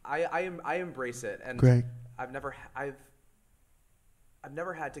 I embrace it, and Great. I've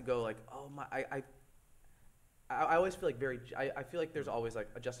never had to go like, oh my. I always feel like I feel like there's always like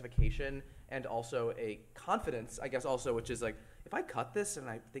a justification and also a confidence, I guess, also, which is like, if I cut this and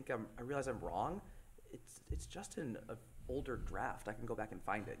I realize I'm wrong, it's just an older draft. I can go back and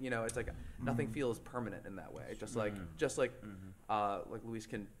find it. It's like nothing feels permanent in that way. Just like Luis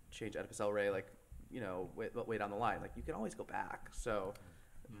can change Oedipus Rey, like, way down the line. Like you can always go back. So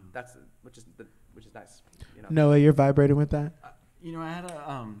that's which is nice. Noah, you're vibrating with that? I had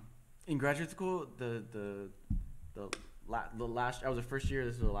in graduate school the last I was a first year.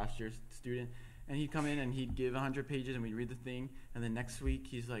 This was a last year student, and he'd come in and he'd give 100 pages and we'd read the thing, and then next week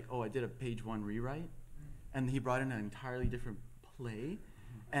he's like, oh, I did a page 1 rewrite, and he brought in an entirely different play.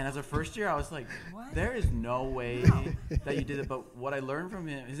 And as a first year, I was like, what? There is no way that you did it. But what I learned from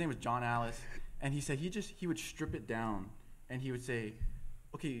him, his name was John Alice, and he said he would strip it down, and he would say,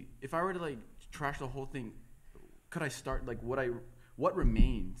 okay, if I were to like trash the whole thing, could I start like what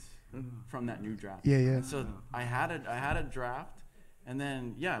remains from that new draft? Yeah. And so I had a draft, and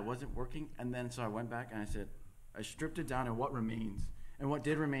then it wasn't working, and then so I went back and I said, I stripped it down, and what remains, and what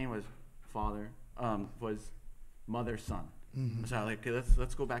did remain was was mother, son. So I was like, okay,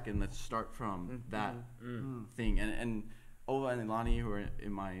 let's go back and let's start from that thing. And Ova and Ilani, who are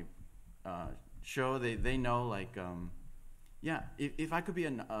in my show, they know like if I could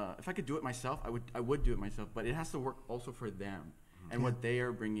if I could do it myself, I would do it myself, but it has to work also for them and what they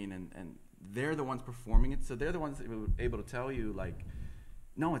are bringing, and they're the ones performing it, so they're the ones that were able to tell you like,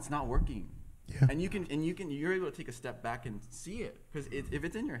 no, it's not working. Yeah. And you're able to take a step back and see it, because if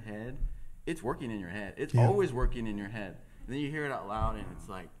it's in your head, it's working in your head. It's always working in your head. And then you hear it out loud, and it's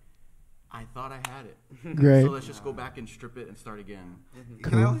like, I thought I had it. Great. So let's just go back and strip it and start again.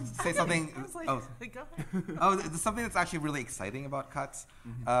 Can I also say something? I was like, Oh. go ahead. Something that's actually really exciting about cuts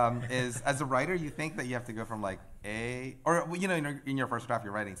is, as a writer, you think that you have to go from like A, or you know, in your first draft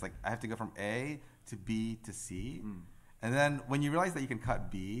you're writing, it's like I have to go from A to B to C, and then when you realize that you can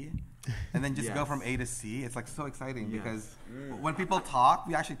cut B, and then just go from A to C, it's like so exciting because when people talk,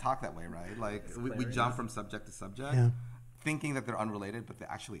 we actually talk that way, right? Like we jump from subject to subject. Yeah. Thinking that they're unrelated, but they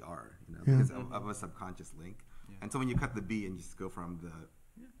actually are, you know, because of a subconscious link. Yeah. And so when you cut the B and you just go from the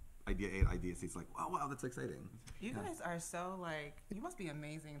idea A to idea C, it's like, oh, wow, that's exciting. You guys are so like, you must be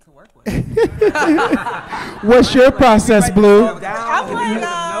amazing to work with. What's your process, Bleu? I'm like,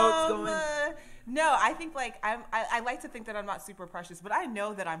 no, I think like I like to think that I'm not super precious, but I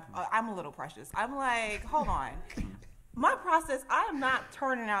know that I'm a little precious. I'm like, hold on. My process, I am not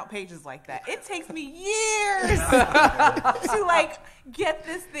turning out pages like that. It takes me years to like get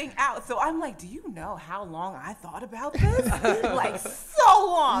this thing out. So I'm like, do you know how long I thought about this? Like so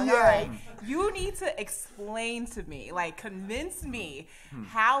long. Yeah. All right. You need to explain to me, like convince me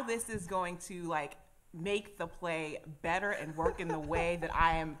how this is going to like make the play better and work in the way that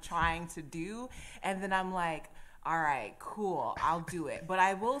I am trying to do. And then I'm like, all right, cool, I'll do it. But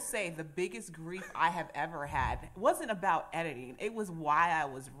I will say the biggest grief I have ever had wasn't about editing. It was why I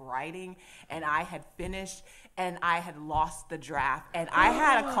was writing and I had finished and I had lost the draft and I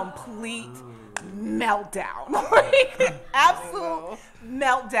had a complete meltdown. Like, absolute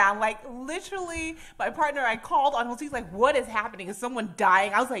meltdown. Like, literally, my partner I called on, he's like, what is happening? Is someone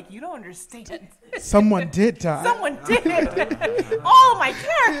dying? I was like, you don't understand. Someone did die. Someone did. All my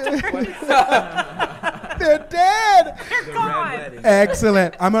characters. They're dead. They're gone.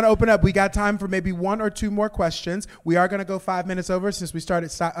 Excellent. I'm going to open up. We got time for maybe one or two more questions. We are going to go 5 minutes over since we started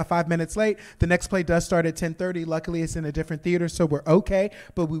 5 minutes late. The next play does start at 10:30. Luckily, it's in a different theater, so we're okay,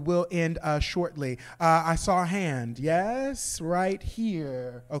 but we will end shortly. I saw a hand. Yes, right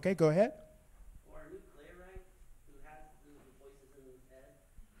here. Okay, go ahead. For a new playwright who has the voices in his head,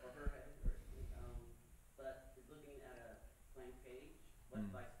 or her head, but is looking at a blank page, what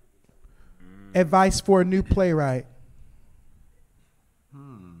advice would you give? Advice for a new playwright.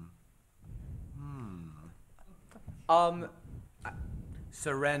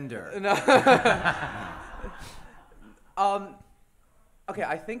 Surrender. No. Okay,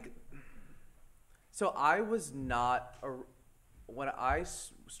 I think so. I was not when I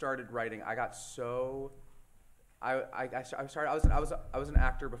started writing. I got so I was an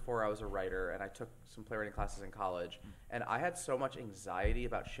actor before I was a writer, and I took some playwriting classes in college. And I had so much anxiety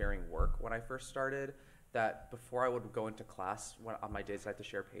about sharing work when I first started that before I would go into class on my days I had to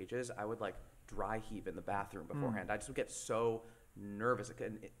share pages, I would like dry heave in the bathroom beforehand. I just would get so nervous, like,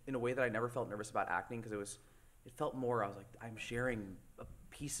 in a way that I never felt nervous about acting, because it felt more, I was like, I'm sharing a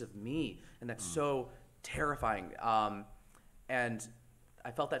piece of me, and that's so terrifying. And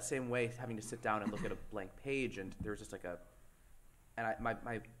I felt that same way having to sit down and look at a blank page, and there's just like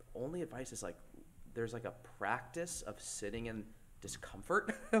my only advice is like, there's like a practice of sitting in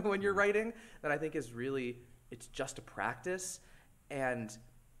discomfort when you're writing that I think is really, it's just a practice, and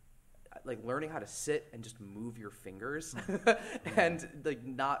like learning how to sit and just move your fingers and like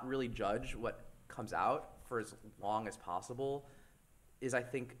not really judge what comes out for as long as possible is, I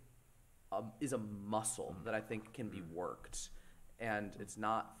think, is a muscle that I think can be worked, and it's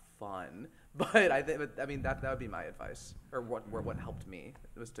not fun, but I mean that would be my advice, or what helped me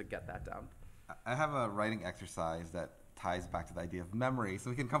was to get that down. I have a writing exercise that ties back to the idea of memory, so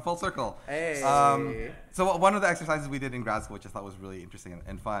we can come full circle. Hey. So one of the exercises we did in grad school, which I thought was really interesting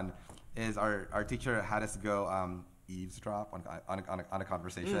and fun, is our teacher had us go eavesdrop on a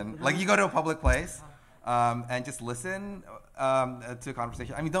conversation. Like, you go to a public place and just listen to a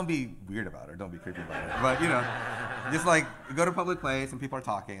conversation. I mean, don't be weird about it, don't be creepy about it, but, you know, just like go to a public place and people are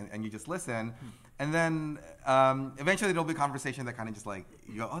talking and you just listen, and then eventually there'll be a conversation that kind of just like,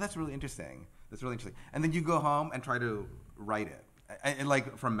 you go, oh, that's really interesting, and then you go home and try to write it, and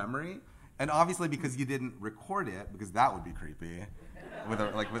like from memory, and obviously because you didn't record it, because that would be creepy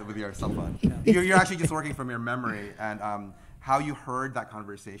with your cell phone, you're actually just working from your memory, and how you heard that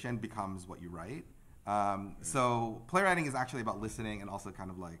conversation becomes what you write. So playwriting is actually about listening, and also kind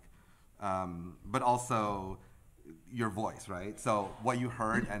of like, but also your voice, right? So what you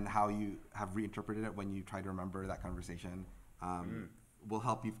heard and how you have reinterpreted it when you try to remember that conversation will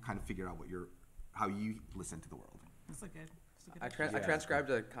help you kind of figure out how you listen to the world. That's a good I transcribed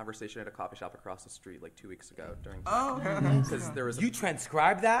a conversation at a coffee shop across the street like 2 weeks ago during. Because there was you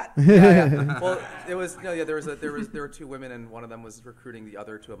transcribed that? yeah. Well, it was there were two women, and one of them was recruiting the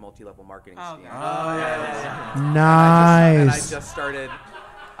other to a multi-level marketing scheme. Nice. And I just started.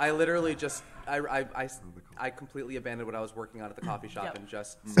 I literally just I completely abandoned what I was working on at the coffee shop and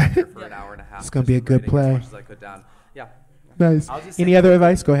just sat there for an hour and a half. It's gonna be a good play. As much as I could down. Yeah. Nice. I'll just Any say- other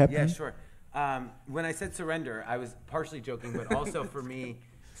advice? Go ahead. Yeah, sure. When I said surrender, I was partially joking, but also for me,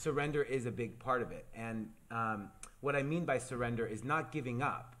 surrender is a big part of it. And what I mean by surrender is not giving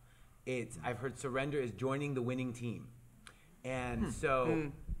up. I've heard surrender is joining the winning team. And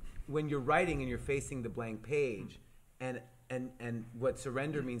so when you're writing and you're facing the blank page, and what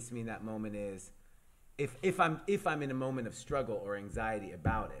surrender means to me in that moment is, if I'm in a moment of struggle or anxiety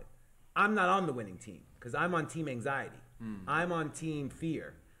about it, I'm not on the winning team because I'm on team anxiety. I'm on team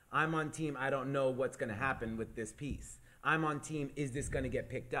fear. I'm on team I don't know what's going to happen with this piece. I'm on team is this going to get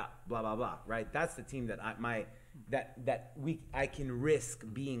picked up? Blah blah blah. Right? That's the team that I can risk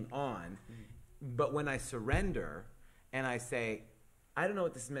being on. But when I surrender and I say, I don't know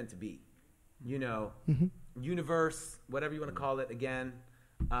what this is meant to be, universe, whatever you want to call it, again,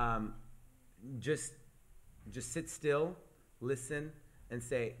 just sit still, listen, and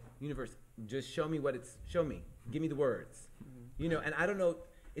say, universe, just show me show me, give me the words, and I don't know,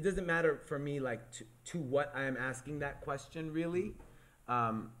 it doesn't matter for me, like, to what I am asking that question, really,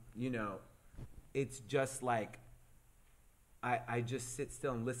 it's just like, I just sit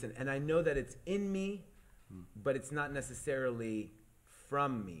still and listen, and I know that it's in me, but it's not necessarily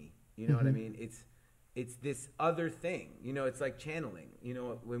from me, you know what I mean? It's this other thing, it's like channeling,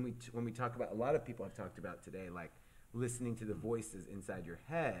 when we talk about, a lot of people have talked about today, like listening to the voices inside your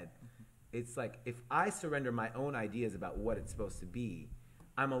head, it's like, if I surrender my own ideas about what it's supposed to be,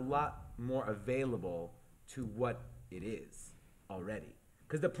 I'm a lot more available to what it is already.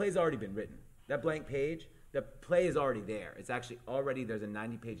 Because the play's already been written. That blank page, the play is already there. It's actually already, there's a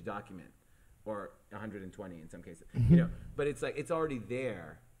 90-page document, or 120 in some cases, but it's like, it's already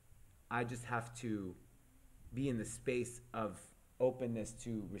there. I just have to be in the space of openness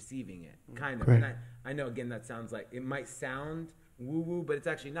to receiving it, kind of. Great. And I know, again, that sounds like, it might sound woo-woo, but it's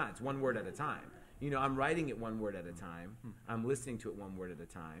actually not. It's one word at a time. I'm writing it one word at a time. I'm listening to it one word at a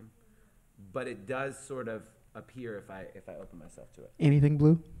time. But it does sort of appear if I open myself to it. Anything,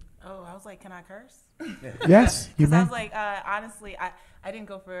 Blue? Oh, I was like, can I curse? Yes, you Because may. I was like, honestly, I didn't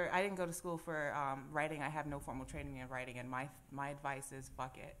go to school for writing. I have no formal training in writing, and my advice is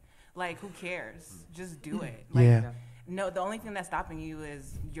fuck it. Like, who cares? Just do it. Like, Yeah. No, the only thing that's stopping you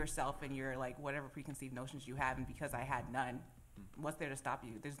is yourself and your, like, whatever preconceived notions you have. And because I had none, what's there to stop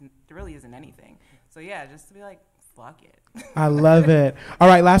you? There really isn't anything. So yeah, just to be like, fuck it. I love it. All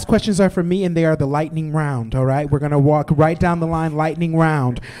right, last questions are for me, and they are the lightning round. All right, we're going to walk right down the line, lightning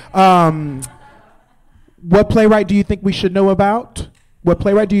round. What playwright do you think we should know about? What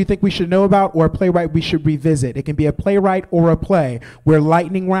playwright do you think we should know about, or a playwright we should revisit? It can be a playwright or a play. We're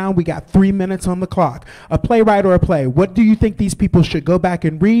lightning round. We got 3 minutes on the clock. A playwright or a play. What do you think these people should go back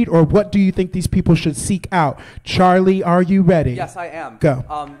and read, or what do you think these people should seek out? Charlie, are you ready? Yes, I am. Go.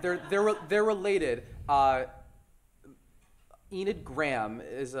 They're related. Enid Graham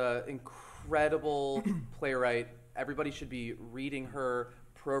is an incredible playwright. Everybody should be reading her,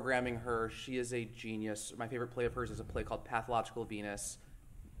 programming her. She is a genius. My favorite play of hers is a play called Pathological Venus.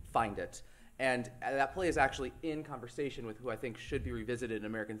 Find it. And that play is actually in conversation with who I think should be revisited in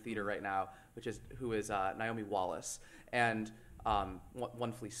American theater right now, who is Naomi Wallace. And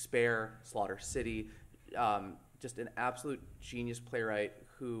One Flea Spare, Slaughter City, just an absolute genius playwright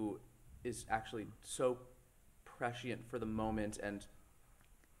who is actually so prescient for the moment, and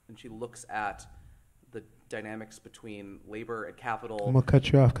she looks at the dynamics between labor and capital. I'm going to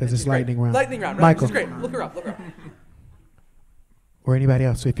cut you off because it's lightning round. Lightning round, right? Michael. This is great. Look her up. Or anybody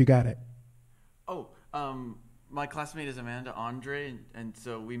else, if you got it. Oh, my classmate is Amanda Andre, and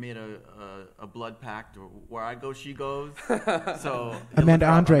so we made a blood pact. Where I go, she goes. So Amanda look her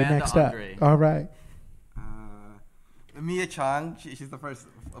up, Andre Amanda next Andre. up. All right. Mia Chang, she's the first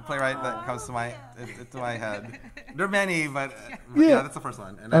playwright that comes to my head. There are many, but yeah, that's the first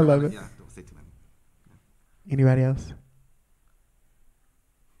one. And I love it. Yeah, don't say too many. Anybody else?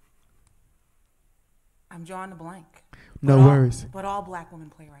 I'm drawing a blank. No worries. But all black women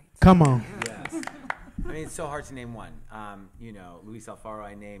playwrights. Come on. Yes. I mean, it's so hard to name one. Luis Alfaro,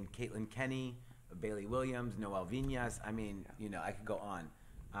 I named Caitlin Kenny, Bailey Williams, Noel Viñas. I mean, I could go on.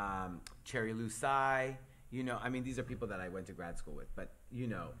 Cherry Lou Tsai. These are people that I went to grad school with. But,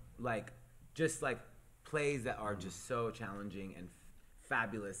 just like plays that are just so challenging and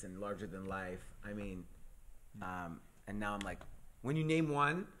fabulous and larger than life. I mean, And now I'm like, when you name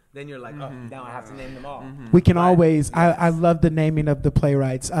one, then you're like, oh, now I have to name them all. We can But, always, yes. I love the naming of the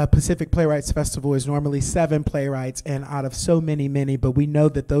playwrights. Pacific Playwrights Festival is normally 7 playwrights, and out of so many, but we know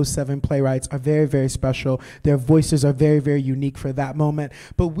that those 7 playwrights are very, very special. Their voices are very, very unique for that moment,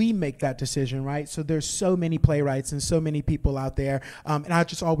 but we make that decision, right? So there's so many playwrights and so many people out there, and I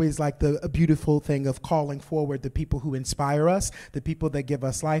just always like the beautiful thing of calling forward the people who inspire us, the people that give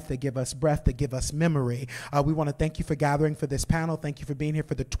us life, that give us breath, that give us memory. We want to thank you for gathering for this panel. Thank you for being here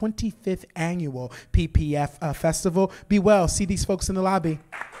for the 25th annual PPF Festival. Be well. See these folks in the lobby.